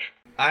scratch.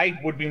 I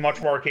would be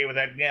much more okay with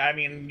that. Yeah, I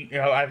mean, you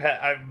know,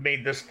 I've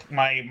made this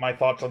my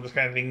thoughts on this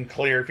kind of thing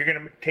clear. If you're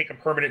gonna take a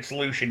permanent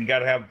solution, you got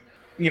to have,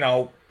 you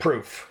know,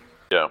 proof.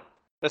 Yeah.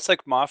 That's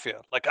like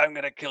mafia. Like, I'm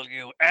gonna kill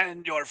you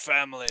and your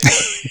family.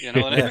 You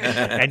know what I mean?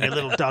 And your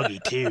little doggy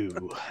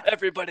too.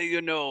 Everybody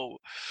you know.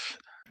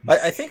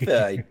 I think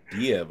the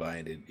idea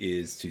behind it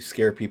is to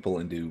scare people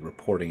into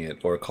reporting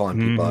it or calling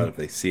people out if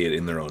they see it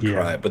in their own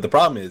tribe. But the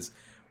problem is,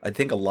 I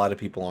think a lot of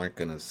people aren't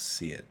going to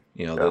see it.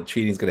 You know, the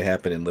cheating's going to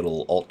happen in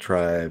little alt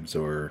tribes,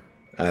 or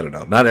I don't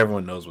know. Not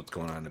everyone knows what's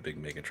going on in a big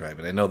mega tribe,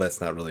 and I know that's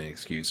not really an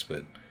excuse,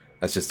 but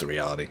that's just the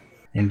reality.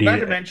 Indeed.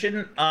 Not to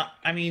mention,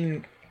 I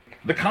mean,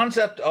 the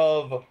concept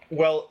of,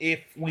 well,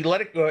 if we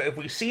let it go, if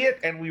we see it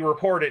and we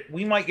report it,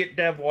 we might get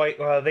dev wiped.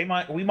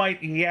 We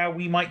might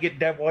get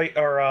dev wiped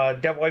or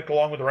dev wiped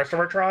along with the rest of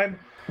our tribe.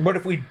 But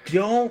if we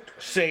don't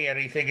say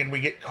anything and we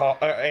get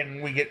caught,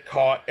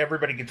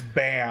 everybody gets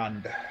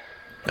banned.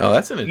 Oh,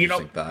 that's an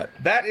interesting thought.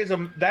 That is a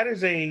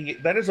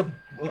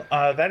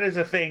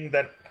thing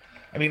that,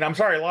 I mean, I'm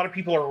sorry, a lot of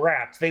people are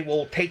rats. They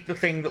will take the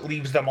thing that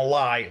leaves them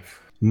alive.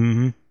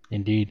 Mm-hmm.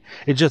 Indeed.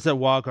 It's just that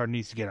Wildcard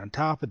needs to get on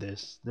top of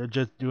this. They're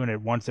just doing it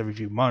once every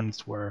few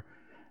months where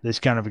this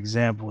kind of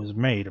example is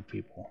made of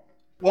people.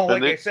 Well,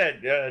 like I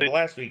said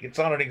last week, it's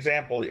not an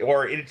example,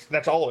 or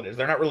that's all it is.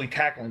 They're not really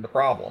tackling the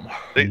problem.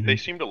 They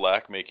seem to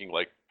lack making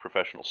like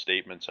professional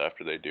statements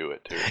after they do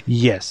it too.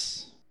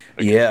 Yes.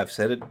 Yeah, I've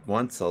said it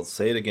once. I'll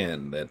say it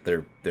again. That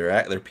their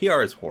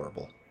PR is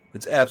horrible.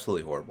 It's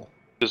absolutely horrible.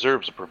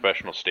 Deserves a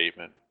professional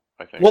statement,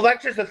 I think. Well,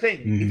 that's just the thing.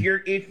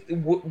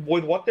 Mm-hmm.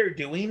 With what they're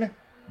doing,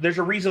 there's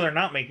a reason they're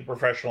not making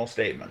professional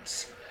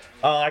statements.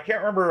 I can't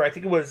remember. I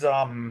think it was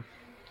Eisenhower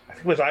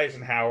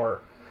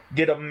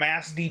did a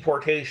mass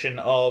deportation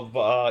of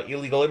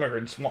illegal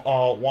immigrants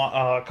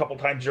a couple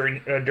times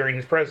during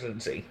his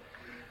presidency.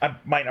 I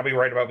might not be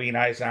right about being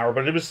Eisenhower,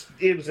 but it was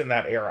in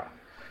that era.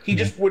 He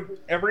just would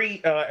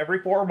every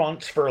 4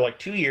 months for like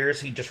 2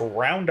 years, he'd just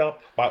round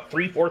up about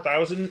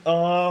 4,000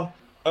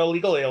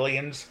 illegal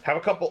aliens. Have a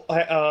couple.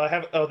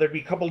 There'd be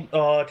a couple.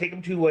 Take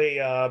them to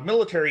a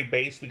military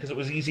base because it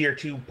was easier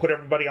to put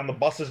everybody on the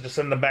buses to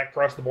send them back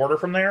across the border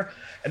from there.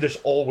 And there's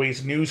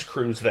always news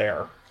crews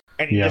there.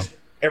 And he just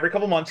every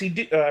couple months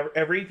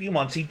every few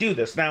months he'd do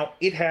this. Now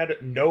it had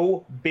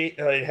no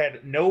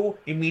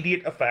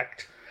immediate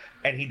effect.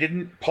 And he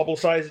didn't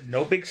publicize,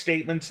 no big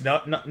statements,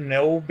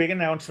 no big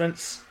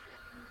announcements,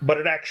 but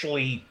it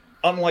actually,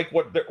 unlike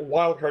what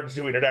Wildcard's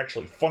doing, it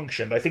actually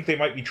functioned. I think they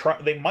might be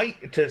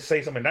to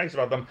say something nice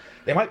about them,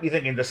 they might be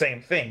thinking the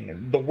same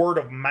thing. The word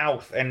of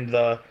mouth and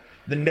the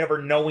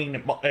never knowing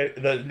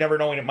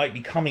it might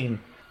be coming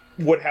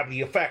would have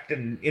the effect.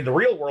 And in the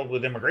real world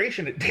with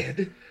immigration, it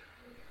did.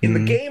 In the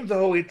game,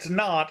 though, it's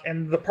not.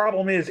 And the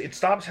problem is, it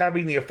stops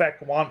having the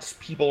effect once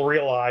people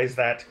realize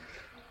that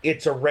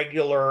it's a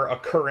regular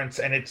occurrence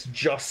and it's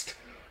just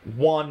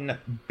one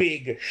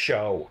big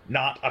show,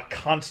 not a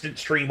constant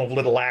stream of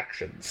little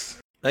actions.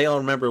 I all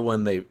remember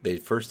when they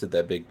first did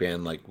that big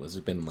ban, like, was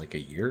it been like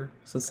a year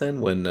since then,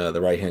 when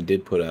the Right Hand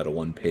did put out a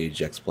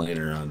one-page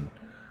explainer on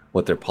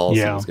what their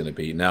policy was going to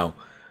be. Now,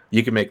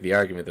 you can make the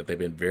argument that they've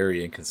been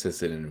very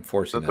inconsistent in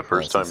enforcing that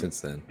policy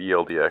since then.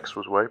 BLDX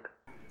was wiped?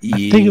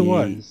 I think it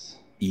was.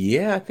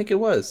 Yeah, I think it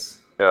was.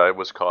 Yeah, I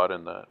was caught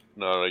in that.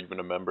 Not even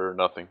a member,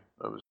 nothing.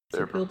 I was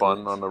there for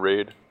fun on the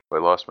raid. I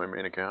lost my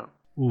main account.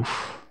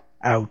 Oof.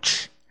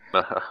 Ouch.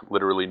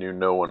 Literally knew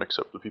no one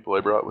except the people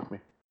I brought with me.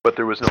 But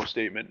there was no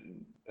statement,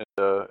 and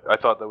I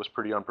thought that was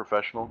pretty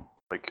unprofessional.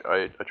 Like,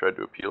 I tried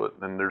to appeal it,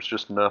 and there's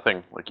just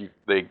nothing. Like,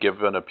 they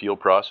give an appeal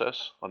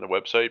process on the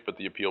website, but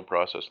the appeal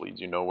process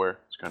leads you nowhere.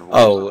 It's kind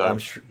of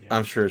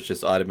I'm sure it's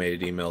just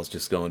automated emails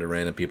just going to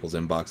random people's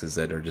inboxes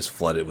that are just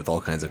flooded with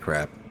all kinds of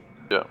crap.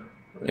 Yeah.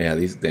 Yeah,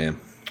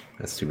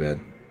 that's too bad.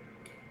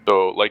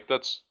 So, like,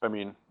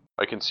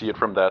 I can see it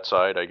from that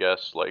side, I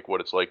guess, like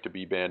what it's like to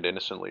be banned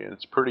innocently, and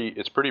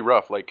it's pretty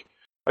rough. Like,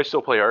 I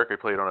still play Ark. I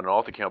play it on an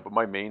alt account, but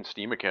my main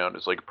Steam account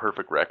is like a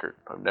perfect record.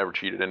 I've never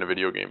cheated in a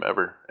video game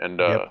ever, and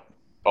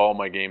all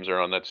my games are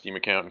on that Steam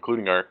account,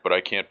 including Ark, but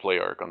I can't play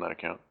Ark on that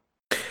account.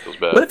 Feels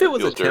bad. What if it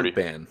was a Feels dirty. temp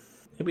ban?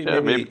 Maybe, Yeah,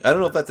 maybe maybe. I don't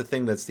know if that's a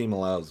thing that Steam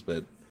allows,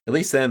 but at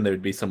least then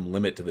there'd be some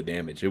limit to the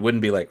damage. It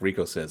wouldn't be like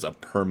Rico says, a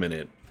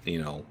permanent,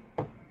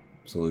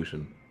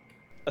 solution.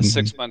 A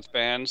 6-month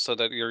ban, so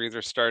that you're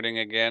either starting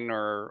again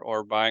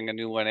or buying a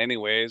new one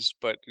anyways,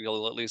 but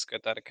you'll at least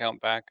get that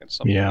account back at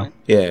some point.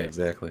 Yeah,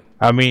 exactly.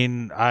 I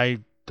mean, I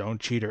don't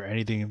cheat or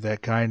anything of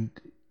that kind.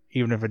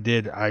 Even if I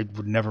did, I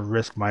would never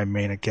risk my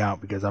main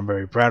account because I'm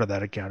very proud of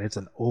that account. It's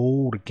an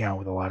old account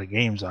with a lot of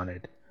games on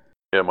it.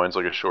 Yeah, mine's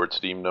like a short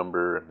Steam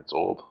number, and it's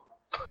old.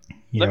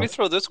 Let me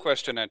throw this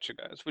question at you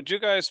guys. Would you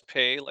guys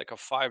pay like a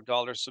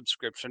 $5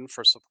 subscription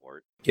for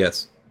support?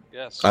 Yes,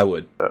 Yes. I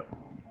would.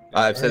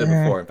 I've said it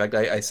before. In fact,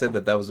 I said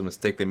that was a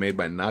mistake they made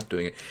by not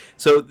doing it.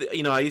 So,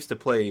 I used to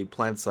play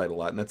PlanetSide a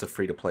lot, and that's a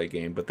free-to-play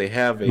game, but they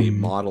have a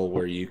model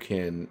where you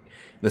can,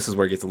 this is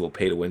where it gets a little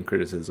pay-to-win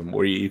criticism,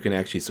 where you can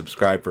actually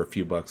subscribe for a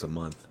few bucks a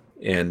month.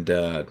 And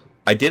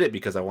I did it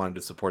because I wanted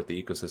to support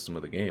the ecosystem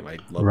of the game. I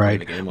love playing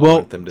the game. I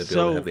want them to be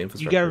able to have the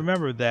infrastructure. You got to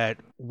remember that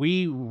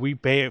we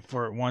pay it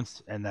for it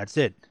once, and that's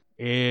it.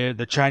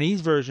 The Chinese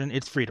version,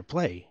 it's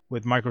free-to-play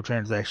with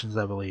microtransactions,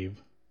 I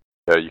believe.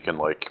 Yeah, you can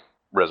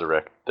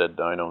resurrect dead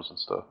dinos and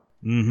stuff.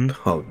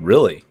 Oh,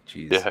 really?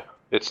 Jeez. Yeah,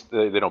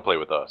 they don't play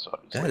with us.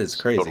 Obviously. That is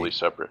crazy. It's totally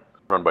separate,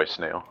 run by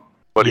Snail.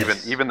 But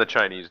Yes. even the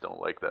Chinese don't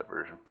like that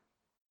version.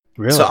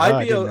 Really? So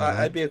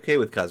I'd be okay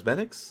with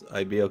cosmetics.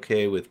 I'd be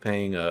okay with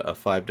paying a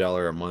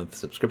 $5 a month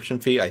subscription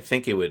fee. I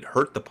think it would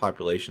hurt the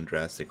population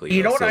drastically.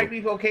 You know what I'd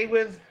be okay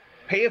with?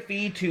 Pay a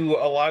fee to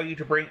allow you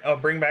to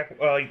bring back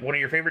one of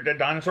your favorite dead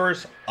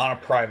dinosaurs on a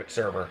private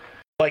server.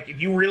 Like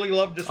if you really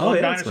loved this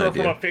one that's an dinosaur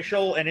from idea.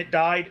 official and it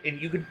died,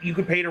 and you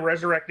could pay to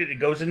resurrect it. It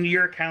goes into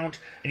your account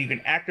and you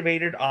can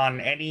activate it on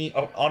any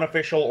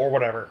unofficial or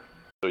whatever.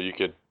 So you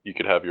could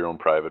have your own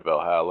private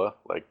Valhalla,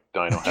 like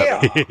Dino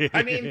Yeah, Heaven.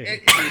 I mean,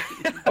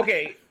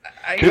 okay.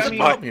 Here's I the mean,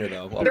 problem here,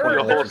 though. there put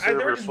a whole was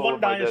server this full one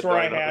of my dead dinosaur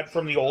I dinos. had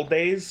from the old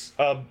days,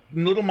 a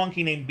little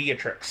monkey named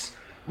Beatrix.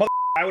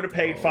 I would have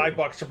paid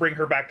 $5 to bring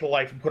her back to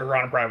life and put her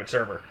on a private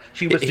server.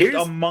 She was just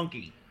a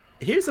monkey.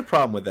 Here's the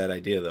problem with that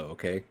idea, though.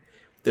 Okay,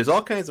 there's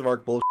all kinds of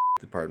Ark bullshit.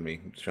 Pardon me,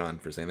 Sean,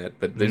 for saying that,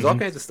 but there's all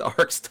kinds of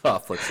Ark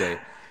stuff. Let's say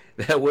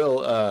that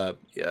will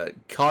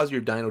cause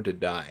your dino to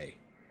die,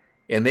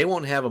 and they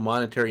won't have a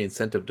monetary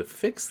incentive to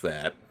fix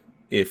that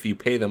if you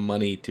pay them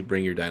money to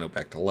bring your dino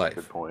back to life.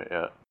 Good point.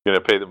 Yeah, you're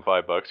gonna pay them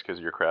 $5 because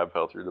your crab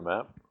fell through the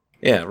map.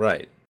 Yeah,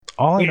 right.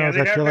 All I know is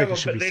they'd I have feel to like have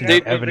it should be they'd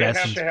seen have-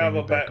 Evanescence They'd have to have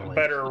bringing a back to life.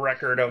 better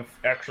record of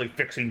actually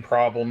fixing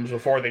problems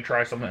before they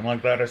try something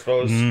like that, I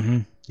suppose.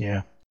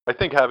 Yeah. I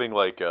think having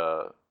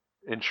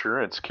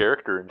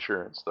character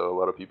insurance, though, a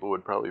lot of people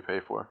would probably pay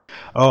for.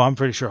 Oh, I'm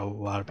pretty sure a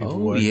lot of people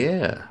would.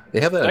 Yeah, they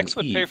have that. X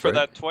on would pay Eve, for right?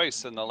 that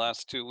twice in the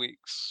last 2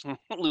 weeks,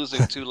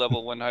 losing 2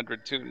 level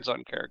 100 tunes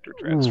on character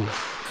transfer.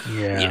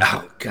 Yeah. Yeah.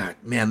 Oh God,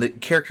 man, the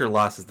character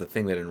loss is the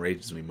thing that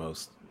enrages me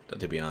most.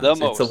 To be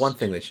honest, it's the most. one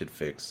thing they should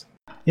fix.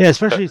 Yeah,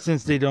 especially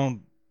since they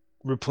don't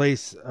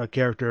replace a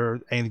character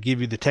and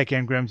give you the tech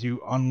engrams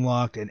you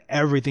unlocked and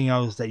everything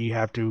else that you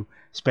have to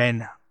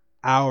spend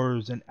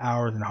hours and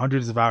hours and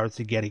hundreds of hours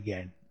to get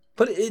again.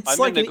 But it's I'm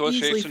like in an easily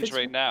negotiations fixable-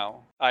 right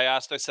now. I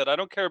said, I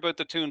don't care about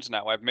the tunes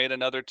now. I've made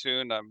another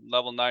tune. I'm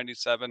level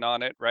 97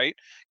 on it, right?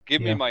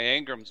 Give me Yeah. my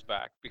engrams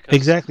back. Because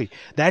Exactly.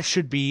 That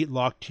should be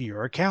locked to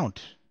your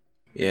account.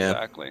 Yeah,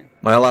 Exactly.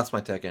 I lost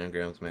my tech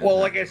anagrams, man. Well,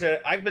 like I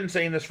said, I've been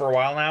saying this for a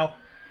while now.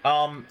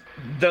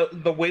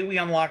 The way we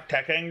unlock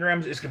tech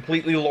engrams is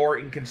completely lore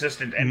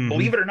inconsistent, and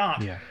believe it or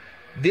not, Yeah.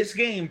 this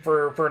game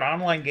for an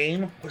online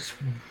game was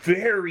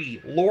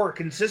very lore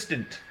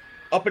consistent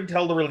up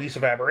until the release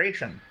of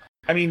Aberration.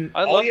 I mean,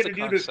 I all love you the had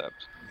to do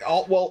concept.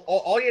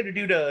 all you had to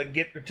do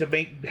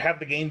to have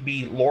the game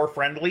be lore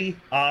friendly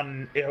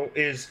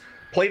is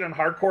played on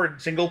hardcore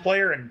and single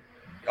player, and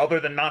other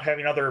than not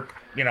having other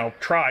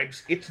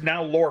tribes, it's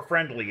now lore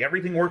friendly.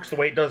 Everything works the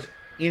way it does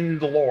in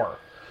the lore.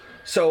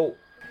 So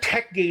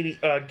tech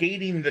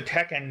gating the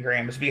tech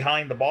engrams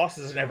behind the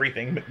bosses and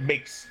everything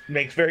makes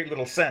very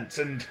little sense,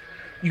 and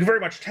you can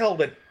very much tell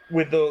that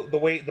with the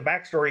way the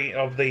backstory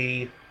of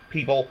the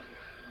people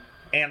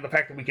and the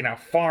fact that we can now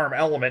farm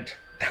element,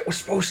 that was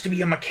supposed to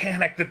be a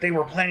mechanic that they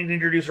were planning to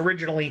introduce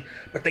originally,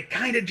 but they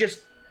kind of just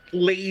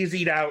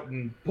lazied out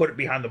and put it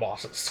behind the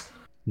bosses.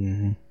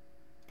 Mm-hmm.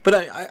 But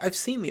I've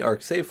seen the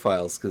Ark save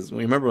files, because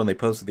remember when they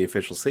posted the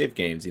official save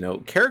games,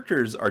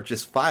 characters are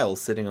just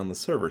files sitting on the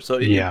server. So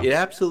it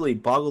absolutely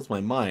boggles my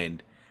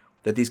mind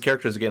that these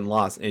characters are getting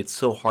lost, and it's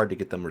so hard to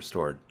get them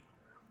restored.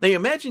 Now,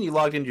 imagine you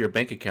logged into your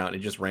bank account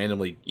and just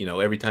randomly,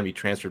 every time you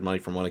transferred money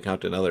from one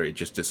account to another, it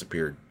just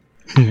disappeared.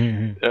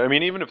 I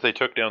mean, even if they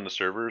took down the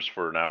servers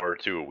for an hour or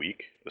two a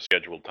week, the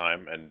scheduled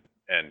time,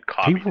 and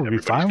copied People would be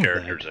everybody's fine with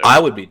characters that. out. I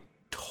would be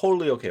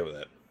totally okay with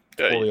that.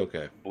 Yeah, Totally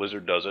okay.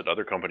 Blizzard does it.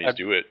 Other companies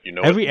do it.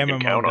 Every you can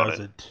MMO count on does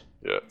it. it.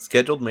 Yeah,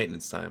 Scheduled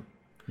maintenance time.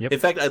 Yep. In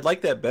fact, I'd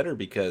like that better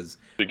because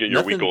to get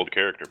your week-old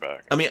character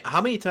back. I mean,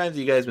 how many times have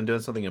you guys been doing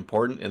something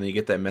important and then you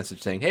get that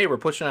message saying, "Hey, we're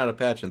pushing out a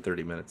patch in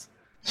 30 minutes."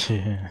 Every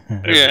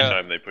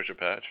time they push a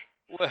patch.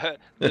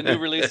 The new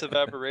release of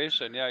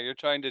Aberration. Yeah, you're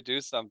trying to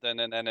do something,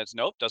 and then it's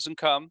nope, doesn't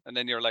come, and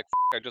then you're like,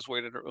 I just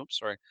waited. Oops,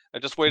 sorry, I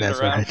just waited That's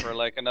around right. for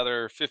like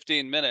another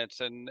 15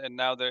 minutes, and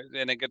now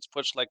then it gets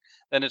pushed like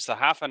then it's a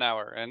half an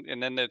hour,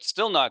 and then it's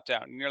still not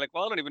down, and you're like,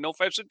 well, I don't even know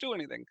if I should do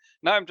anything.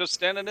 Now I'm just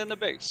standing in the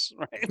base,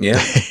 right?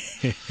 Yeah.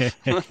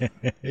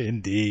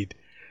 Indeed.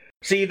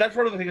 See, that's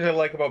one of the things I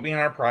like about being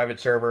on a private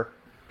server.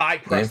 I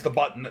press the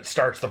button that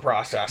starts the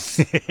process.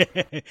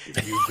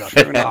 You got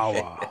the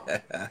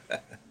power.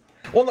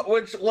 Well, no,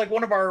 it's like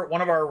one of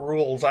our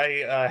rules.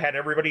 I had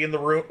everybody in the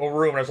room,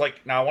 and I was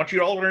like, "Now I want you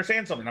to all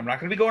understand something. I'm not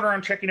going to be going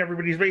around checking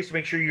everybody's base to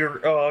make sure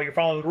you're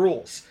following the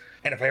rules.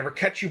 And if I ever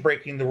catch you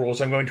breaking the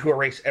rules, I'm going to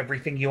erase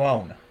everything you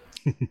own."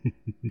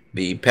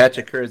 The patch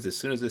occurs as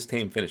soon as this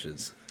team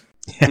finishes.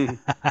 I'm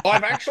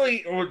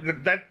actually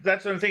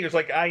that's the thing. Is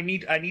like I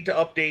need to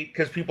update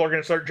because people are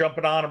going to start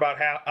jumping on about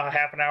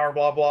half an hour,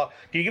 blah blah.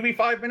 Can you give me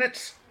 5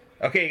 minutes?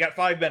 Okay, you got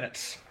 5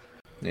 minutes.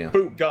 Yeah.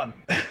 Boom, done.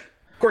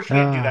 Of course, you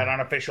can't do that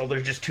unofficial.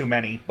 There's just too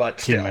many, but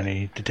Too still.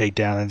 many to take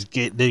down. And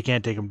they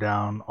can't take them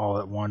down all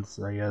at once,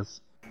 I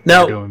guess.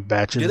 Now, They're doing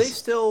batches. do they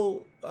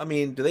still? I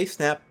mean, do they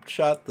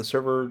snapshot the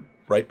server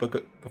right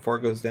before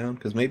it goes down?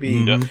 Because maybe,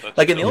 Yeah, that's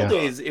like in the still, old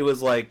days, it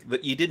was like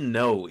you didn't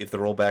know if the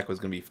rollback was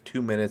going to be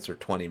 2 minutes or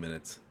 20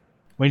 minutes.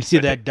 When you see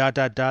that ...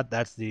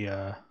 that's the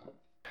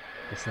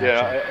snapshot.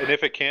 Yeah, and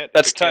if it can't,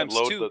 That's if it can't times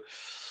load two.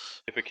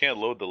 if it can't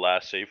load the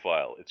last save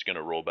file, it's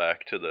gonna roll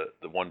back to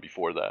the one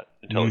before that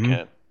until Mhm. it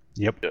can.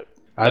 Yep. Yep.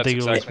 I That's think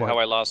exactly it was how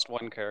I lost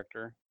one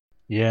character.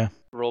 Yeah.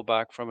 Roll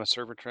back from a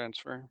server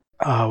transfer.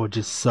 Oh, which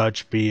is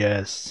such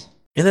BS.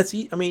 And that's,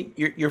 I mean,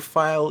 your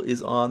file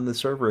is on the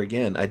server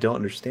again. I don't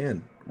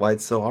understand why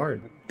it's so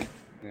hard.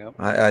 Yep.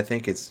 I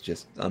think it's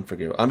just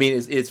unforgivable. I mean,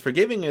 it's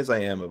forgiving as I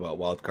am about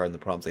Wildcard and the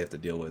problems they have to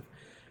deal with.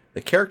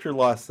 The character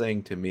loss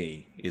thing to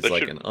me is That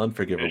like should- an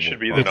unforgivable. It should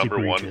be the It's number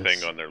one egregious.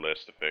 thing on their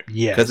list to fix.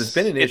 Yes. Because it's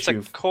been an It's issue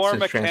a core since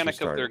transfer mechanic of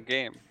started. their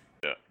game.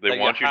 Yeah, they that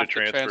want you to have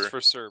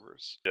transfer.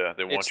 servers. Yeah,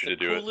 they want It's you the to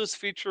do it. coolest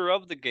feature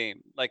of the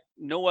game. Like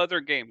no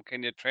other game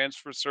can you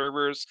transfer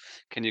servers.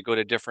 Can you go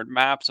to different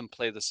maps and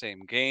play the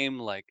same game?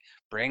 Like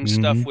bring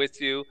stuff Mhm.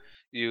 with you.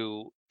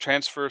 You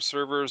transfer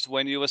servers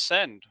when you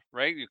ascend,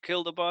 right? You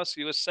kill the boss,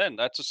 you ascend.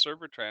 That's a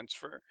server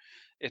transfer.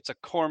 It's a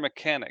core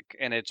mechanic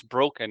and it's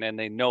broken and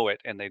they know it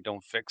and they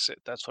don't fix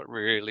it. That's what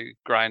really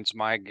grinds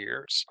my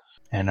gears.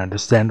 And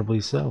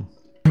understandably so.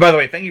 By the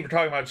way, thank you for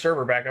talking about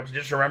server backups.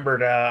 Just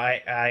remembered,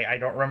 I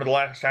don't remember the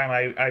last time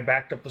I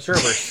backed up the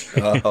servers.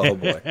 Oh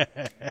boy.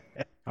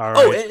 All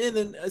right. Oh, and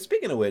then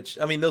speaking of which,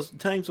 I mean, those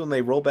times when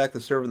they roll back the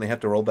server and they have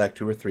to roll back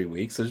 2 or 3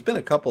 weeks, there's been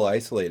a couple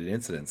isolated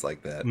incidents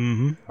like that.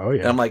 Mm-hmm. Oh And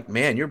yeah. I'm like,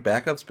 man, your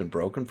backup's been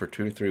broken for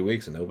 2 or 3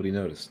 weeks and nobody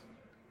noticed.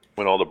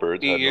 When all the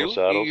birds had no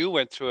saddles. EU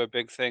went through a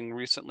big thing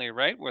recently,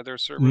 right? Where their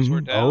servers were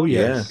Mhm. down. Oh, and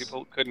yes.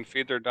 People couldn't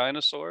feed their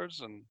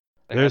dinosaurs and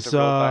they There's had to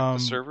roll back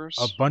the servers.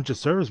 a bunch of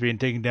servers being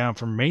taken down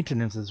for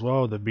maintenance as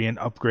well. They're being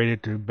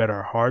upgraded to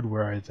better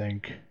hardware, I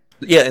think.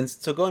 Yeah, and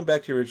so going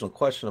back to your original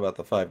question about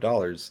the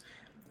 $5,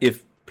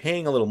 if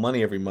paying a little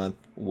money every month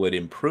would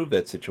improve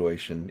that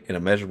situation in a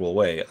measurable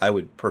way, I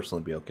would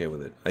personally be okay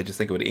with it. I just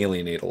think it would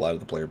alienate a lot of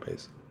the player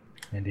base.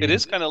 Indeed. It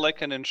is kind of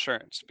like an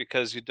insurance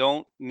because you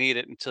don't need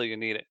it until you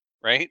need it,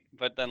 right?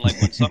 But then, like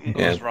when something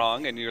goes Yeah.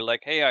 wrong and you're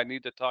like, "Hey, I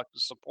need to talk to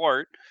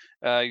support,"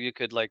 you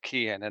could like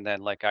key in and then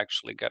like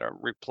actually get a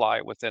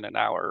reply within an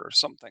hour or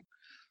something.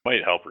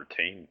 Might help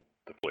retain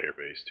the player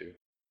base too.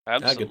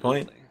 Absolutely. good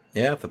point.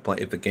 Yeah,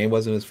 if the game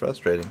wasn't as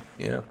frustrating,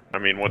 yeah. I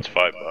mean, what's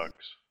 $5?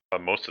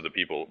 Most of the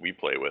people we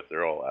play with,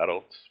 they're all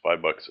adults.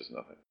 $5 is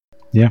nothing.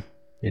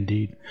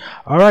 Indeed.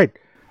 All right.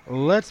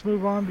 Let's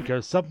move on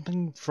because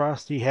something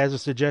Frosty has a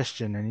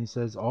suggestion and he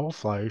says all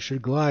flyers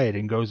should glide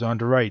and goes on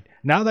to write.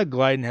 Now that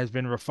gliding has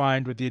been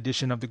refined with the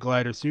addition of the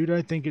glider suit,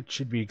 I think it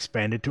should be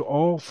expanded to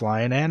all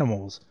flying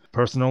animals.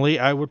 Personally,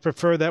 I would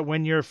prefer that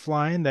when you're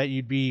flying that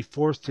you'd be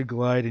forced to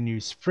glide and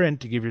use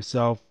sprint to give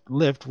yourself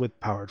lift with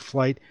powered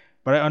flight,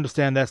 but I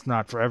understand that's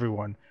not for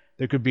everyone.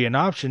 There could be an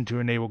option to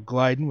enable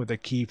gliding with a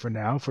key for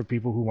now for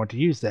people who want to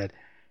use that.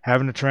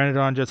 Having a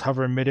Pteranodon just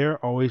hover in midair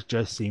always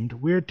just seemed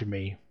weird to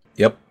me.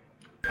 Yep.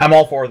 I'm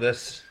all for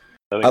this.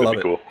 I think I that'd love be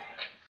it. cool.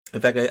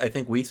 In fact, I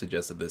think we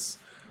suggested this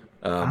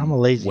I'm a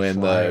lazy when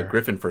flyer.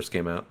 Griffin first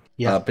came out.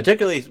 Yeah.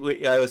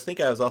 Particularly, I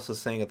was also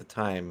saying at the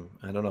time,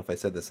 I don't know if I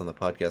said this on the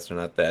podcast or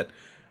not, that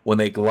when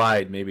they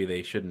glide, maybe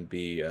they shouldn't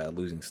be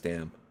losing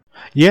stam.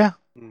 Yeah,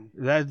 Mm.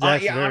 that's Yeah,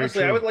 very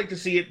honestly, true. I would like to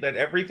see it that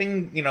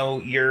everything, you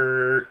only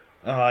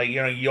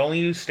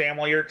use stam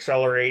while you're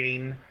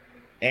accelerating,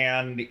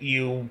 and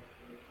you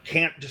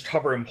can't just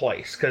hover in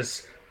place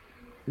because,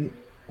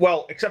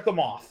 well, except the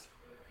moth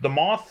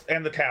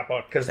and the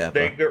Tappa because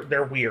Tappa.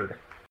 they're weird,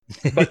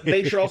 but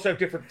they should also have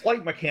different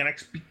flight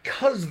mechanics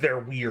because they're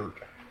weird.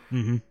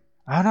 Mm-hmm.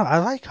 I don't know. I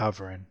like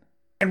hovering.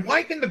 And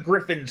why can the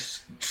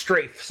Griffins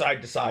strafe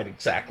side to side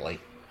exactly?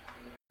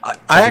 I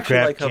the actually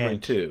crab like hovering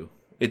can't. too.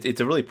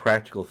 It's a really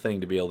practical thing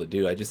to be able to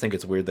do. I just think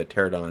it's weird that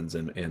pterodons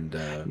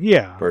and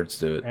Yeah, birds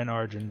do it. and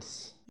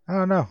Argents. I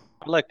don't know.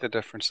 I like the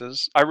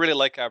differences. I really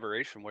like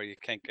Aberration, where you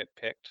can't get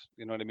picked.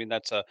 You know what I mean?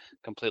 That's a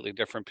completely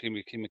different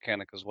PvP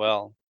mechanic as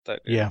well.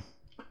 That Yeah.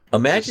 is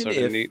Imagine sort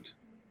of if neat.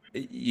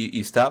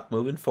 you stopped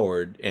moving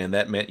forward and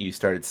that meant you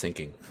started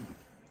sinking.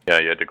 Yeah,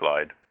 you had to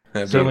glide.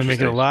 That'd be Certainly make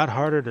it a interesting. lot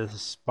harder to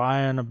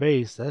spy on a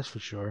base, that's for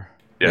sure.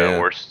 Yeah, Yeah.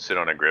 or sit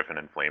on a griffin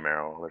and flame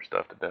arrow all their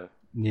stuff to death.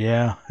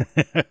 Yeah.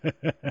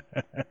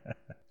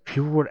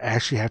 People would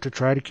actually have to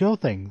try to kill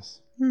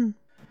things. And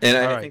All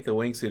I right. think the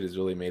wingsuit has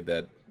really made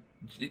that,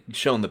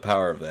 shown the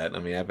power of that. I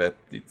mean, I bet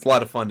it's a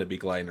lot of fun to be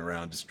gliding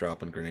around just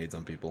dropping grenades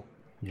on people.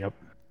 Yep.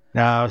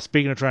 Now,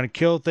 speaking of trying to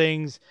kill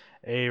things,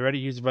 a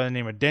Reddit user by the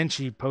name of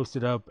Denchi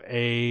posted up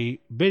a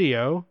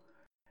video,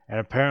 and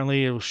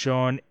apparently it was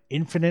showing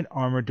infinite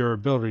armor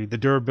durability.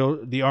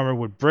 The armor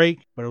would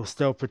break, but it was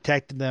still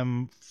protecting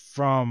them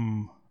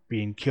from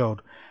being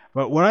killed.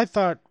 But what I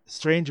thought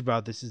strange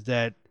about this is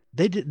that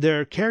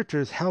their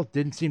characters' health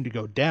didn't seem to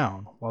go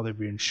down while they're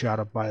being shot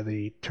up by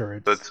the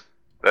turrets.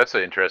 That's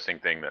an interesting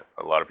thing that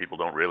a lot of people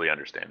don't really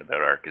understand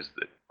about Ark is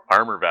that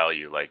armor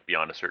value, like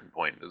beyond a certain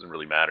point, doesn't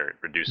really matter. It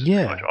reduces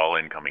Yeah. pretty much all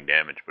incoming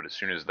damage, but as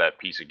soon as that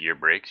piece of gear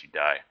breaks, you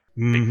die.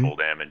 Take Mhm. full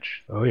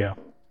damage. Oh yeah.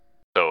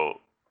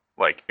 So,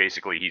 like,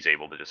 basically, he's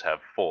able to just have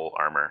full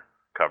armor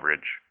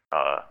coverage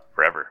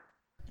forever.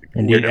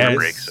 Indeed, never as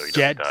breaks, so he doesn't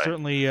Jet die.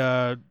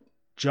 certainly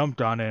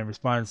jumped on it and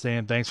responded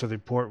saying, "Thanks for the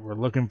report. We're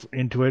looking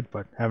into it,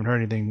 but haven't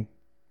heard anything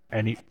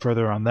any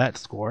further on that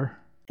score."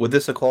 Would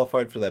this have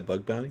qualified for that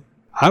bug bounty?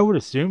 I would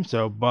assume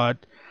so,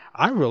 but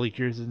I'm really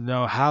curious to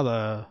know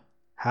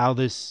how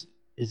this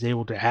is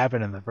able to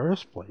happen in the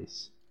first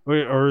place,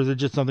 or is it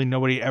just something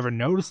nobody ever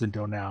noticed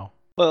until now?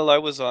 Well, I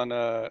was on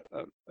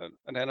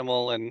an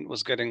animal and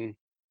was getting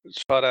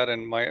shot at,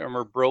 and my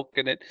armor broke,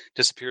 and it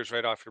disappears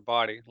right off your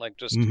body, like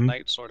just Mhm.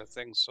 night sort of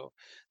thing. So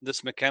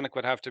this mechanic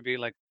would have to be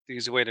like the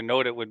easy way to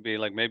note it would be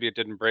like maybe it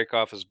didn't break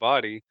off his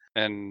body,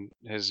 and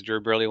his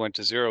durability went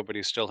to 0, but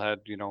he still had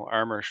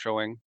armor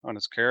showing on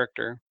his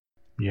character.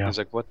 Yeah. He's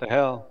like, what the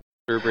hell?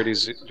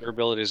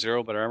 Durability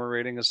 0, but armor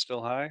rating is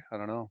still high. I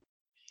don't know.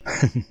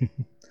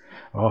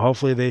 Well,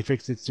 hopefully they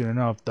fix it soon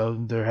enough, though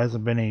there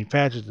hasn't been any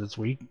patches this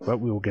week, but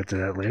we will get to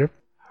that later.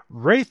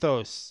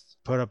 Rathos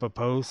put up a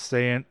post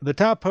saying, "The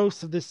top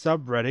post of this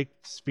subreddit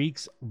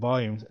speaks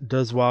volumes.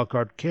 Does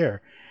Wildcard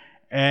care?"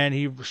 And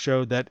he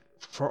showed that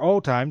for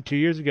all time, 2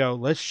 years ago,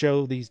 let's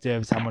show these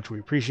devs how much we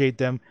appreciate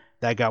them.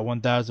 That got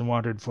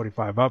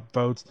 1,145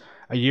 upvotes.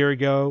 A year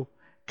ago,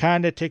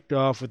 kinda ticked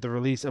off with the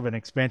release of an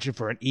expansion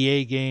for an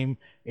EA game,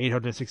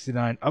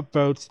 869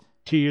 upvotes.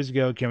 2 years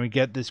ago, can we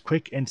get this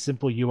quick and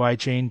simple UI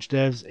change,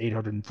 devs?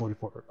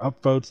 844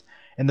 upvotes.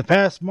 In the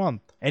past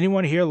month,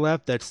 anyone here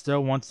left that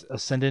still wants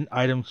Ascendant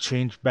items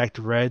changed back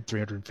to red?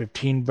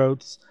 315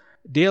 votes.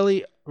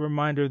 Daily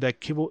reminder that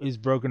Kibble is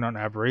broken on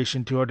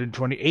Aberration,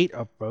 228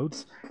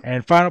 upvotes.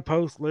 And final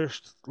post,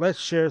 let's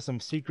share some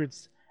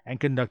secrets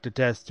and conduct a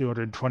test,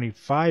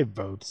 225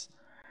 votes.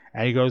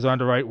 And he goes on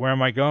to write, where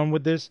am I going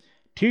with this?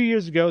 2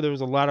 years ago, there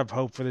was a lot of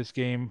hope for this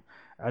game.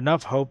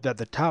 Enough hope that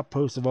the top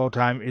post of all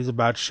time is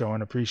about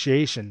showing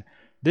appreciation.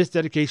 This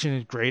dedication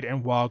is great,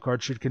 and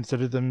Wildcard should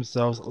consider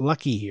themselves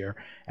lucky here.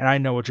 And I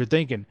know what you're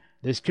thinking.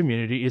 This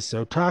community is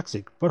so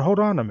toxic. But hold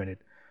on a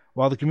minute.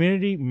 While the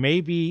community may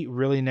be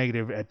really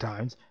negative at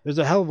times, there's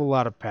a hell of a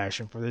lot of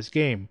passion for this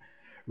game.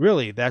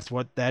 Really, that's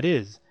what that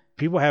is.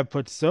 People have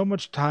put so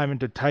much time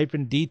into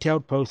typing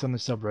detailed posts on the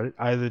subreddit,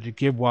 either to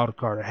give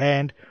Wildcard a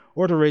hand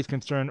or to raise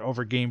concern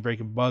over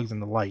game-breaking bugs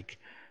and the like.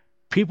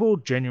 People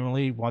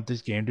genuinely want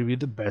this game to be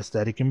the best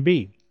that it can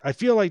be. I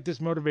feel like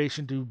this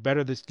motivation to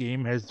better this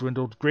game has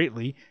dwindled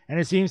greatly, and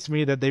it seems to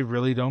me that they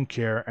really don't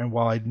care, and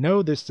while I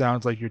know this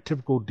sounds like your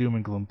typical doom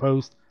and gloom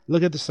post,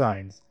 look at the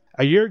signs.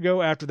 A year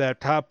ago after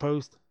that top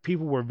post,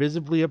 people were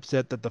visibly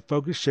upset that the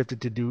focus shifted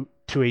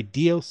to a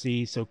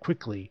DLC so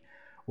quickly.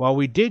 While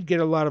we did get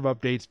a lot of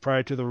updates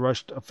prior to the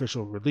rushed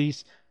official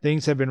release,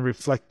 things have been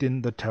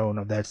reflecting the tone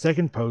of that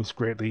second post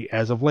greatly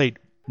as of late.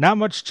 Not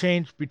much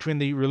changed between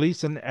the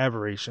release and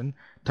Aberration.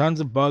 Tons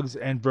of bugs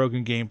and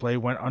broken gameplay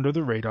went under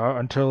the radar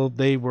until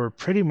they were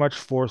pretty much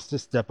forced to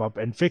step up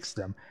and fix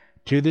them.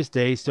 To this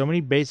day, so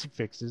many basic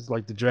fixes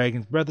like the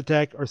Dragon's Breath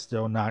attack are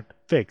still not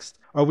fixed.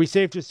 Are we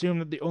safe to assume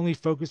that the only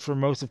focus for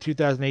most of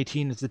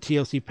 2018 is the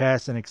TLC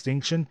pass and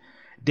Extinction?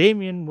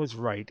 Damien was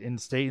right in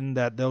stating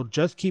that they'll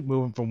just keep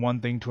moving from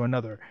one thing to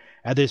another.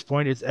 At this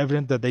point, it's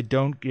evident that they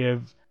don't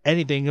give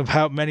anything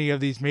about many of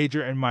these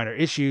major and minor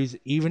issues,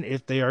 even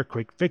if they are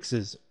quick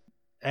fixes.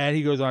 And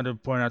he goes on to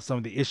point out some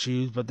of the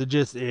issues, but the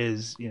gist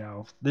is,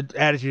 the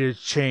attitude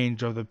has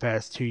changed over the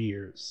past 2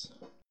 years.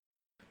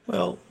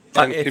 Well,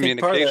 And I think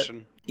part of that,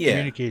 communication.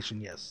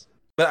 Communication, yes.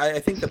 but I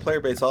think the player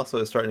base also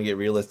is starting to get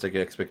realistic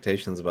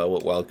expectations about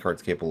what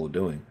Wildcard's capable of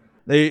doing.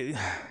 They've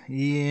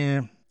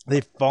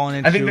fallen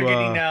into. I think they're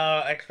getting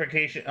realistic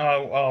expectation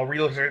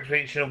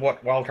of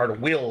what Wildcard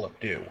will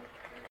do.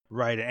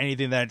 Right,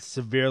 anything that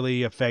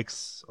severely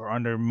affects or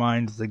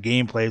undermines the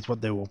gameplay is what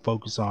they will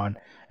focus on,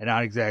 and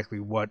not exactly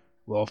what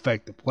will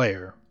affect the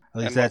player. At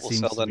least And that what will seems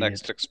sell to the be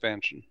next it.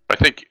 expansion. I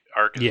think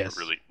Ark is Yes. a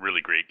really,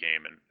 really great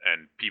game,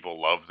 and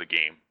people love the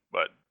game,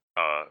 but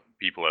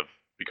people have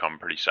become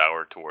pretty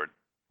sour toward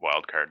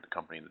Wildcard, the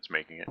company that's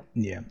making it.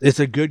 Yeah, it's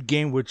a good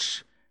game,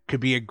 which could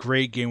be a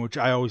great game, which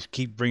I always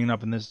keep bringing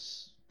up in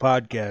this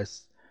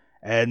podcast,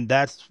 and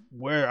that's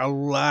where a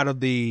lot of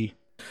the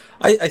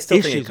I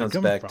still think it issues are comes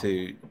coming back from.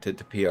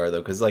 to PR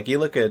though, because like you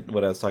look at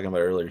what I was talking about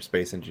earlier,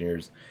 Space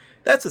Engineers.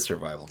 That's a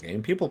survival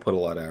game. People put a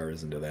lot of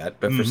hours into that,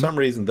 but for some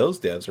reason,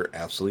 those devs are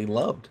absolutely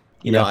loved.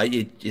 You know,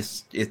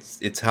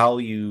 it's how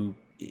you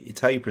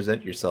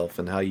present yourself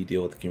and how you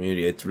deal with the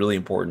community. It's really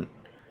important.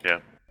 Yeah.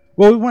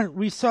 Well,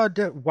 we saw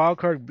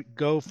Wildcard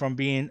go from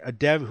being a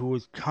dev who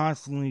was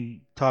constantly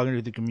talking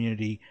to the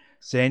community,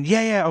 saying,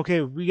 yeah,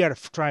 okay, we got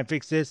to try and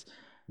fix this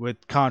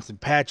with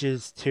constant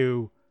patches,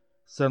 to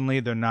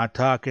suddenly they're not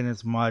talking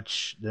as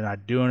much, they're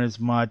not doing as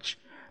much,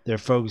 they're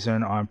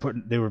focusing on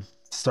they were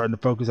starting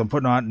to focus on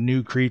putting on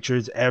new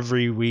creatures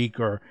every week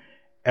or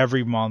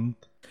every month.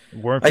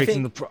 Weren't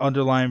fixing the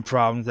underlying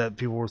problems that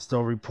people were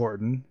still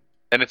reporting.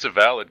 And it's a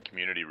valid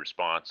community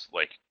response,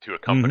 like to a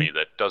company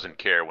that doesn't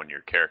care when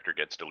your character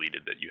gets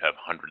deleted, that you have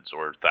hundreds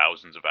or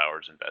thousands of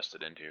hours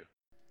invested into.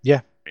 Yeah.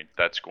 I mean,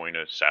 that's going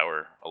to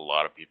sour a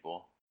lot of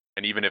people.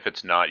 And even if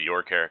it's not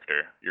your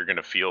character, you're going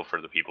to feel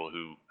for the people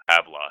who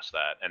have lost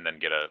that and then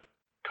get a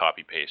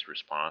copy-paste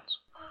response.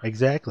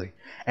 Exactly.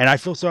 And I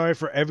feel sorry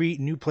for every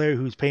new player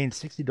who's paying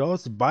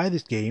 $60 to buy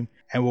this game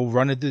and will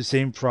run into the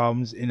same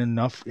problems in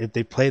enough if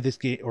they play this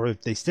game, or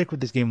if they stick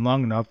with this game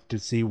long enough to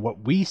see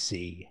what we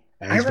see.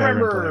 I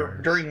remember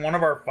during one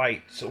of our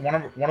fights, one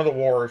of the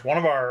wars, one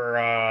of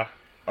our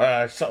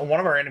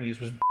enemies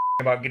was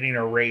about getting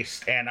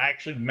erased, and I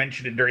actually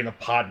mentioned it during the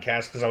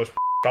podcast because I was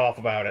off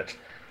about it.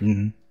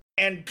 Mm-hmm.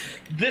 And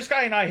this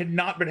guy and I had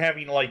not been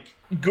having like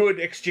good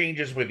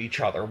exchanges with each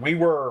other.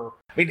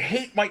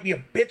 Hate might be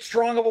a bit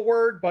strong of a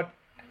word, but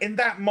in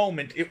that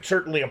moment, it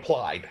certainly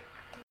applied.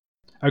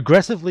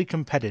 Aggressively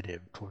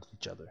competitive towards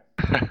each other.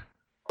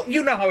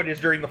 You know how it is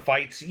during the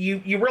fights.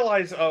 You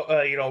realize,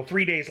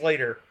 3 days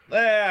later,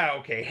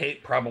 okay,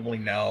 hate probably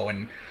no,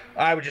 and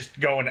I would just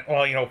go and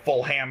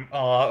full ham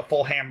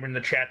in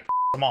the chat to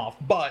him off.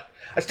 But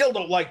I still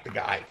don't like the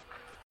guy.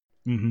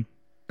 Mm-hmm.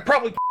 I'd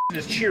probably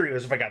his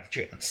Cheerios if I got the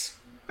chance.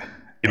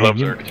 He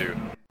loves Zerg too.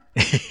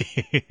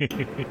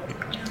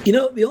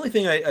 The only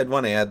thing I'd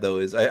want to add though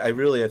is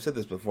I've said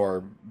this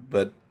before,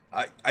 but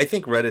I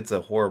think Reddit's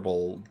a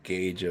horrible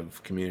gauge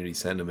of community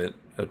sentiment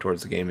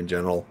towards the game in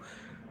general.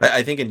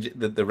 I think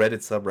the Reddit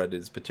subreddit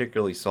is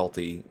particularly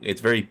salty.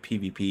 It's very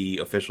PvP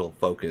official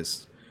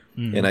focused,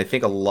 and I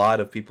think a lot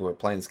of people who are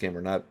playing this game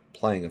are not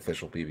playing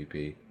official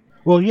PvP.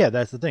 Well, yeah,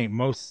 that's the thing.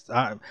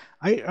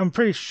 I'm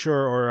pretty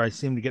sure, or I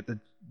seem to get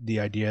the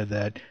idea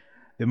that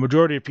the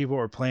majority of people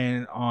are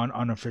playing on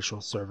unofficial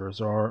servers,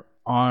 or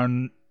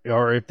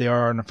if they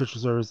are on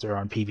official servers, they're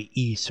on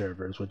PvE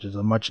servers, which is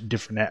a much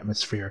different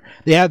atmosphere.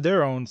 They have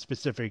their own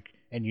specific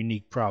and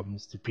unique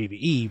problems to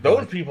PvE.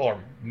 Those people are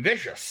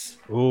vicious.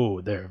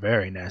 Oh, they're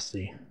very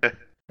nasty. I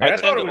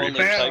tend to only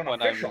type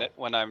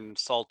when I'm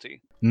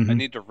salty. Mm-hmm. I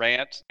need to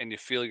rant, and you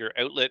feel your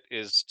outlet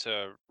is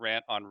to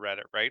rant on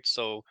Reddit, right?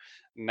 So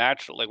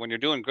naturally, like when you're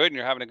doing good and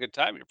you're having a good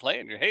time, you're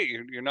playing.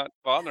 You're not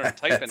bothering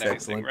typing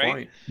anything, right?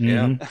 Point.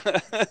 Yeah.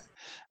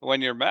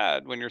 When you're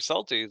mad, when you're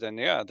salty, then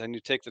you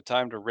take the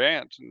time to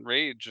rant and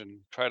rage and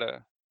try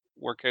to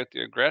work out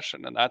the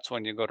aggression, and that's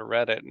when you go to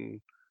Reddit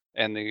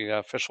and the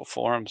official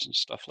forums and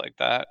stuff like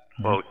that.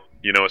 Well,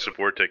 a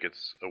support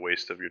ticket's a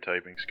waste of your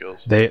typing skills.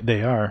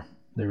 They are.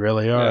 They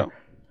really are. Yeah.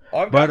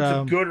 I've gotten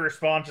some good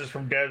responses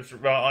from devs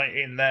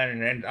in that,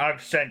 and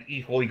I've sent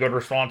equally good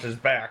responses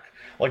back.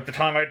 Like the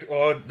time I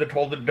told the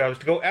devs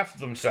to go F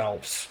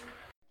themselves.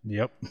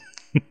 Yep.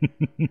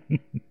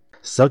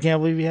 Still can't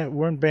believe you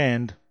weren't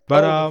banned.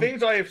 But the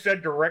things I have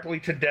said directly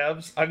to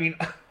devs,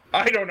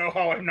 I don't know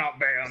how I'm not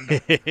banned.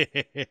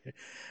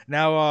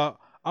 Now,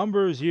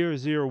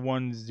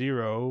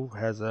 Umber0010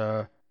 has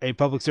a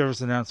public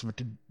service announcement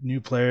to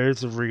new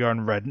players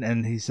regarding Reddit,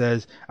 and he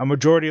says, a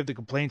majority of the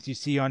complaints you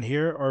see on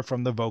here are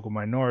from the vocal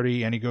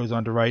minority, and he goes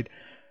on to write,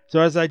 so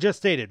as I just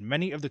stated,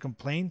 many of the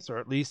complaints, or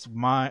at least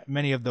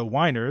many of the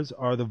whiners,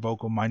 are the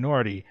vocal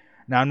minority.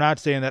 Now, I'm not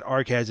saying that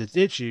ARC has its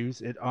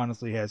issues. It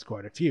honestly has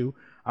quite a few.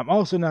 I'm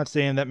also not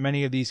saying that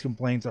many of these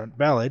complaints aren't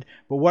valid,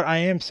 but what I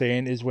am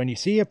saying is when you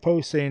see a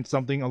post saying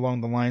something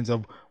along the lines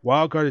of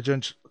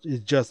Wildcard is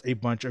just a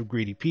bunch of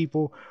greedy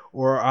people,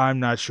 or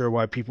I'm not sure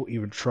why people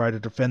even try to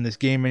defend this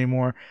game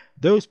anymore,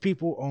 those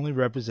people only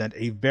represent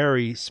a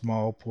very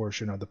small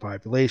portion of the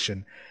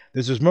population.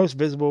 This was most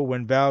visible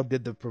when Valve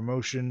did the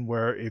promotion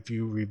where if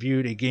you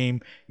reviewed a game,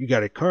 you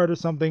got a card or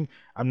something.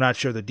 I'm not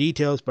sure the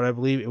details, but I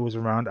believe it was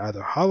around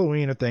either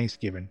Halloween or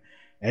Thanksgiving.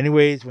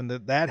 Anyways, when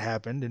that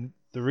happened, and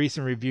the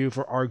recent review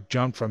for ARC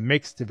jumped from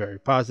mixed to very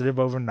positive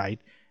overnight,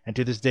 and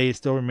to this day it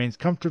still remains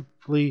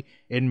comfortably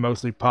in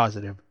mostly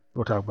positive.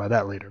 We'll talk about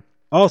that later.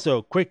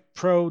 Also, quick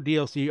pro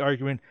DLC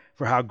argument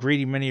for how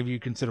greedy many of you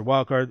consider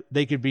Wildcard.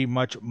 They could be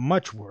much,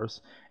 much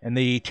worse. In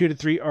the 2 to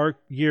 3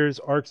 years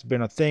ARC's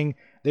been a thing,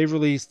 they've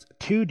released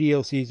 2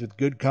 DLCs with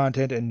good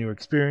content and new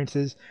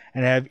experiences,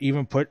 and have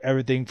even put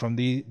everything from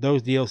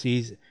those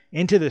DLCs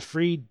into the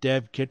free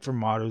dev kit for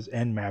modders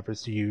and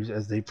mappers to use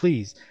as they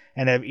please,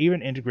 and have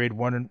even integrated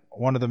one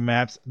of the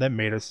maps that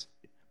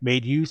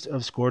made use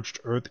of Scorched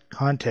Earth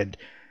content.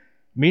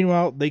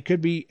 Meanwhile, they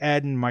could be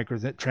adding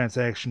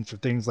microtransactions for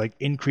things like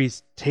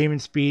increased taming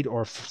speed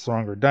or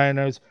stronger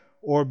dinos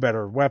or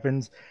better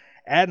weapons,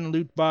 adding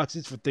loot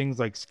boxes for things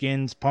like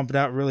skins, pumping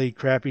out really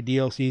crappy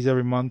DLCs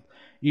every month.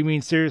 You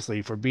mean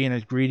seriously, for being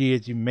as greedy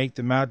as you make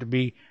them out to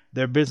be,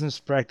 their business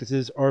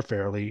practices are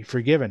fairly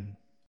forgiven.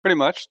 Pretty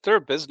much. They're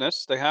a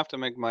business. They have to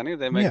make money.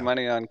 They make Yeah.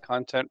 money on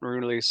content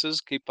releases,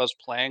 keep us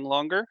playing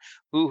longer.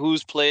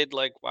 Who's played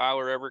like WoW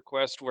or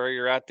EverQuest where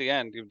you're at the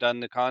end? You've done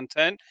the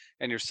content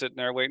and you're sitting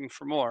there waiting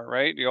for more,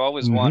 right? You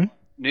always want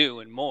new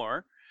and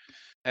more.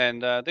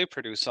 And they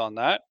produce on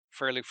that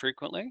fairly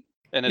frequently.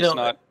 And it's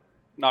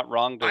not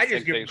wrong to I think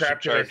just give they them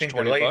crap should because I charge think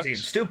they're 20 lazy and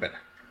bucks. stupid.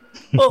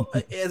 Well,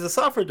 as a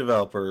software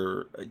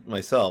developer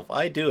myself,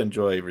 I do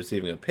enjoy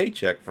receiving a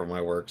paycheck for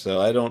my work,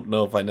 so I don't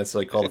know if I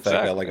necessarily call the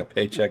fact that like a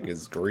paycheck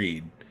is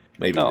greed.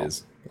 Maybe it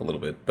is a little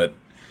bit, but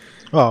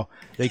well,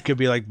 they could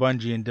be like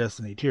Bungie and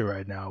Destiny 2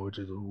 right now, which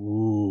is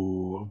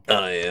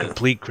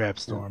complete crap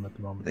storm at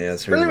the moment. Yeah,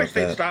 it's really wish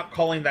they'd stop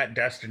calling that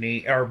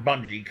Destiny or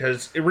Bungie,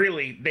 because it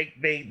really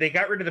they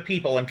got rid of the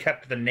people and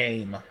kept the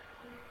name.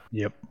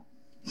 Yep.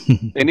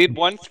 They need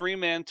one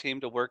 3-man team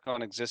to work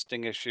on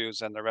existing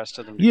issues and the rest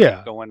of them to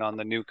keep going on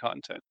the new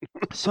content.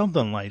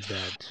 Something like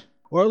that.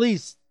 Or at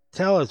least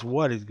tell us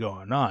what is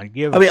going on.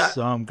 Give us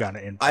some kind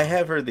of info. I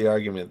have heard the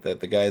argument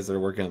that the guys that are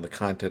working on the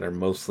content are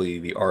mostly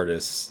the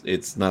artists.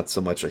 It's not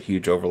so much a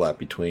huge overlap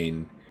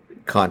between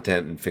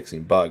content and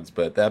fixing bugs.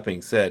 But that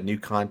being said, new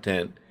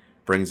content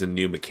brings in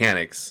new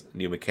mechanics.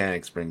 New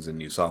mechanics brings in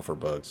new software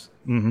bugs.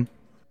 Mm-hmm.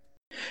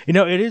 You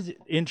know, it is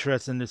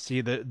interesting to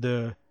see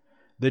the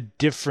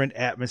different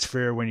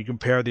atmosphere when you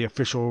compare the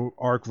official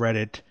ARC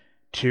Reddit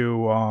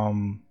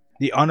to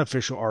the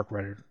unofficial ARC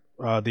Reddit.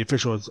 The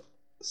official is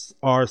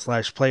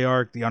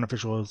r/playarc, the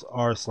unofficial is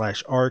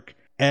r/arc,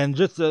 and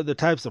just the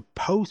types of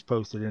posts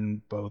posted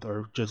in both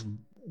are just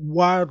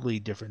wildly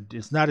different.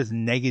 It's not as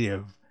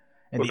negative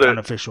in the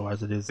unofficial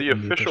as it is the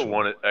in the official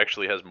one. It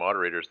actually has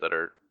moderators that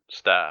are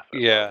staff.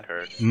 Yeah.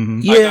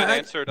 Mm-hmm. I got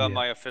answered on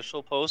my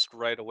official post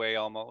right away,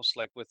 almost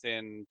like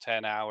within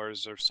 10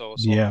 hours or so.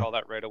 So I'll call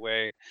that right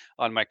away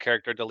on my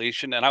character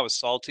deletion. And I was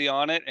salty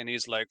on it. And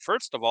he's like,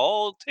 first of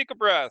all, take a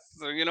breath.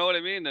 You know what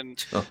I mean? And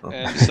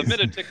submit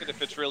a ticket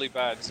if it's really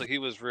bad. So he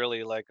was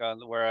really like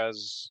on,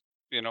 whereas,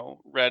 you know,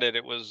 Reddit,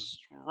 it was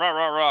rah,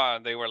 rah, rah.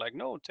 They were like,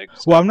 no, take a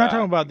step Well, I'm not back.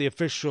 talking about the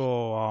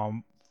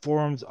official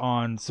forums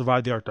on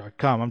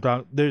survivethearc.com. I'm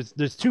talking there's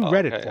two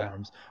Reddit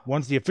forums.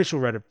 One's the official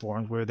Reddit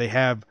forums where they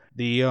have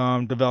the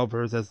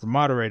developers as the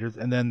moderators,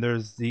 and then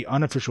there's the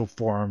unofficial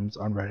forums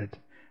on Reddit,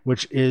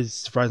 which is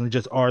surprisingly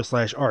just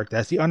r/arc.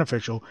 That's the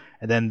unofficial,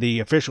 and then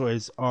the official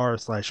is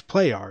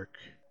r/playarc,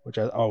 which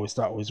I always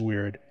thought was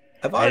weird.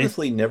 I've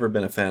honestly never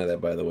been a fan of that,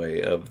 by the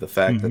way, of the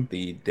fact that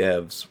the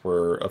devs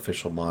were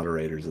official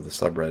moderators of the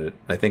subreddit.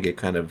 I think it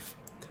kind of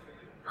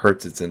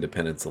hurts its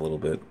independence a little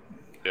bit.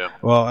 Yeah.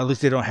 Well, at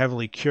least they don't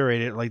heavily curate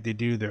it like they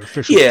do their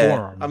official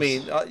forums. I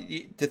mean,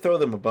 to throw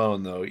them a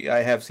bone, though,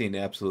 I have seen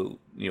absolute,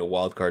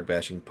 wildcard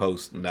bashing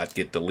posts not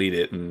get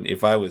deleted. And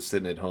if I was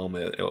sitting at home,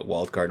 a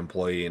wildcard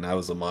employee, and I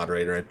was a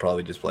moderator, I'd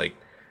probably just like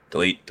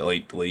delete,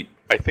 delete, delete.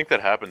 I think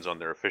that happens on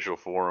their official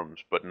forums,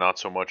 but not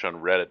so much on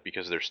Reddit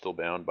because they're still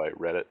bound by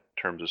Reddit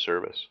terms of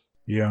service.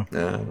 Yeah.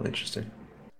 Interesting.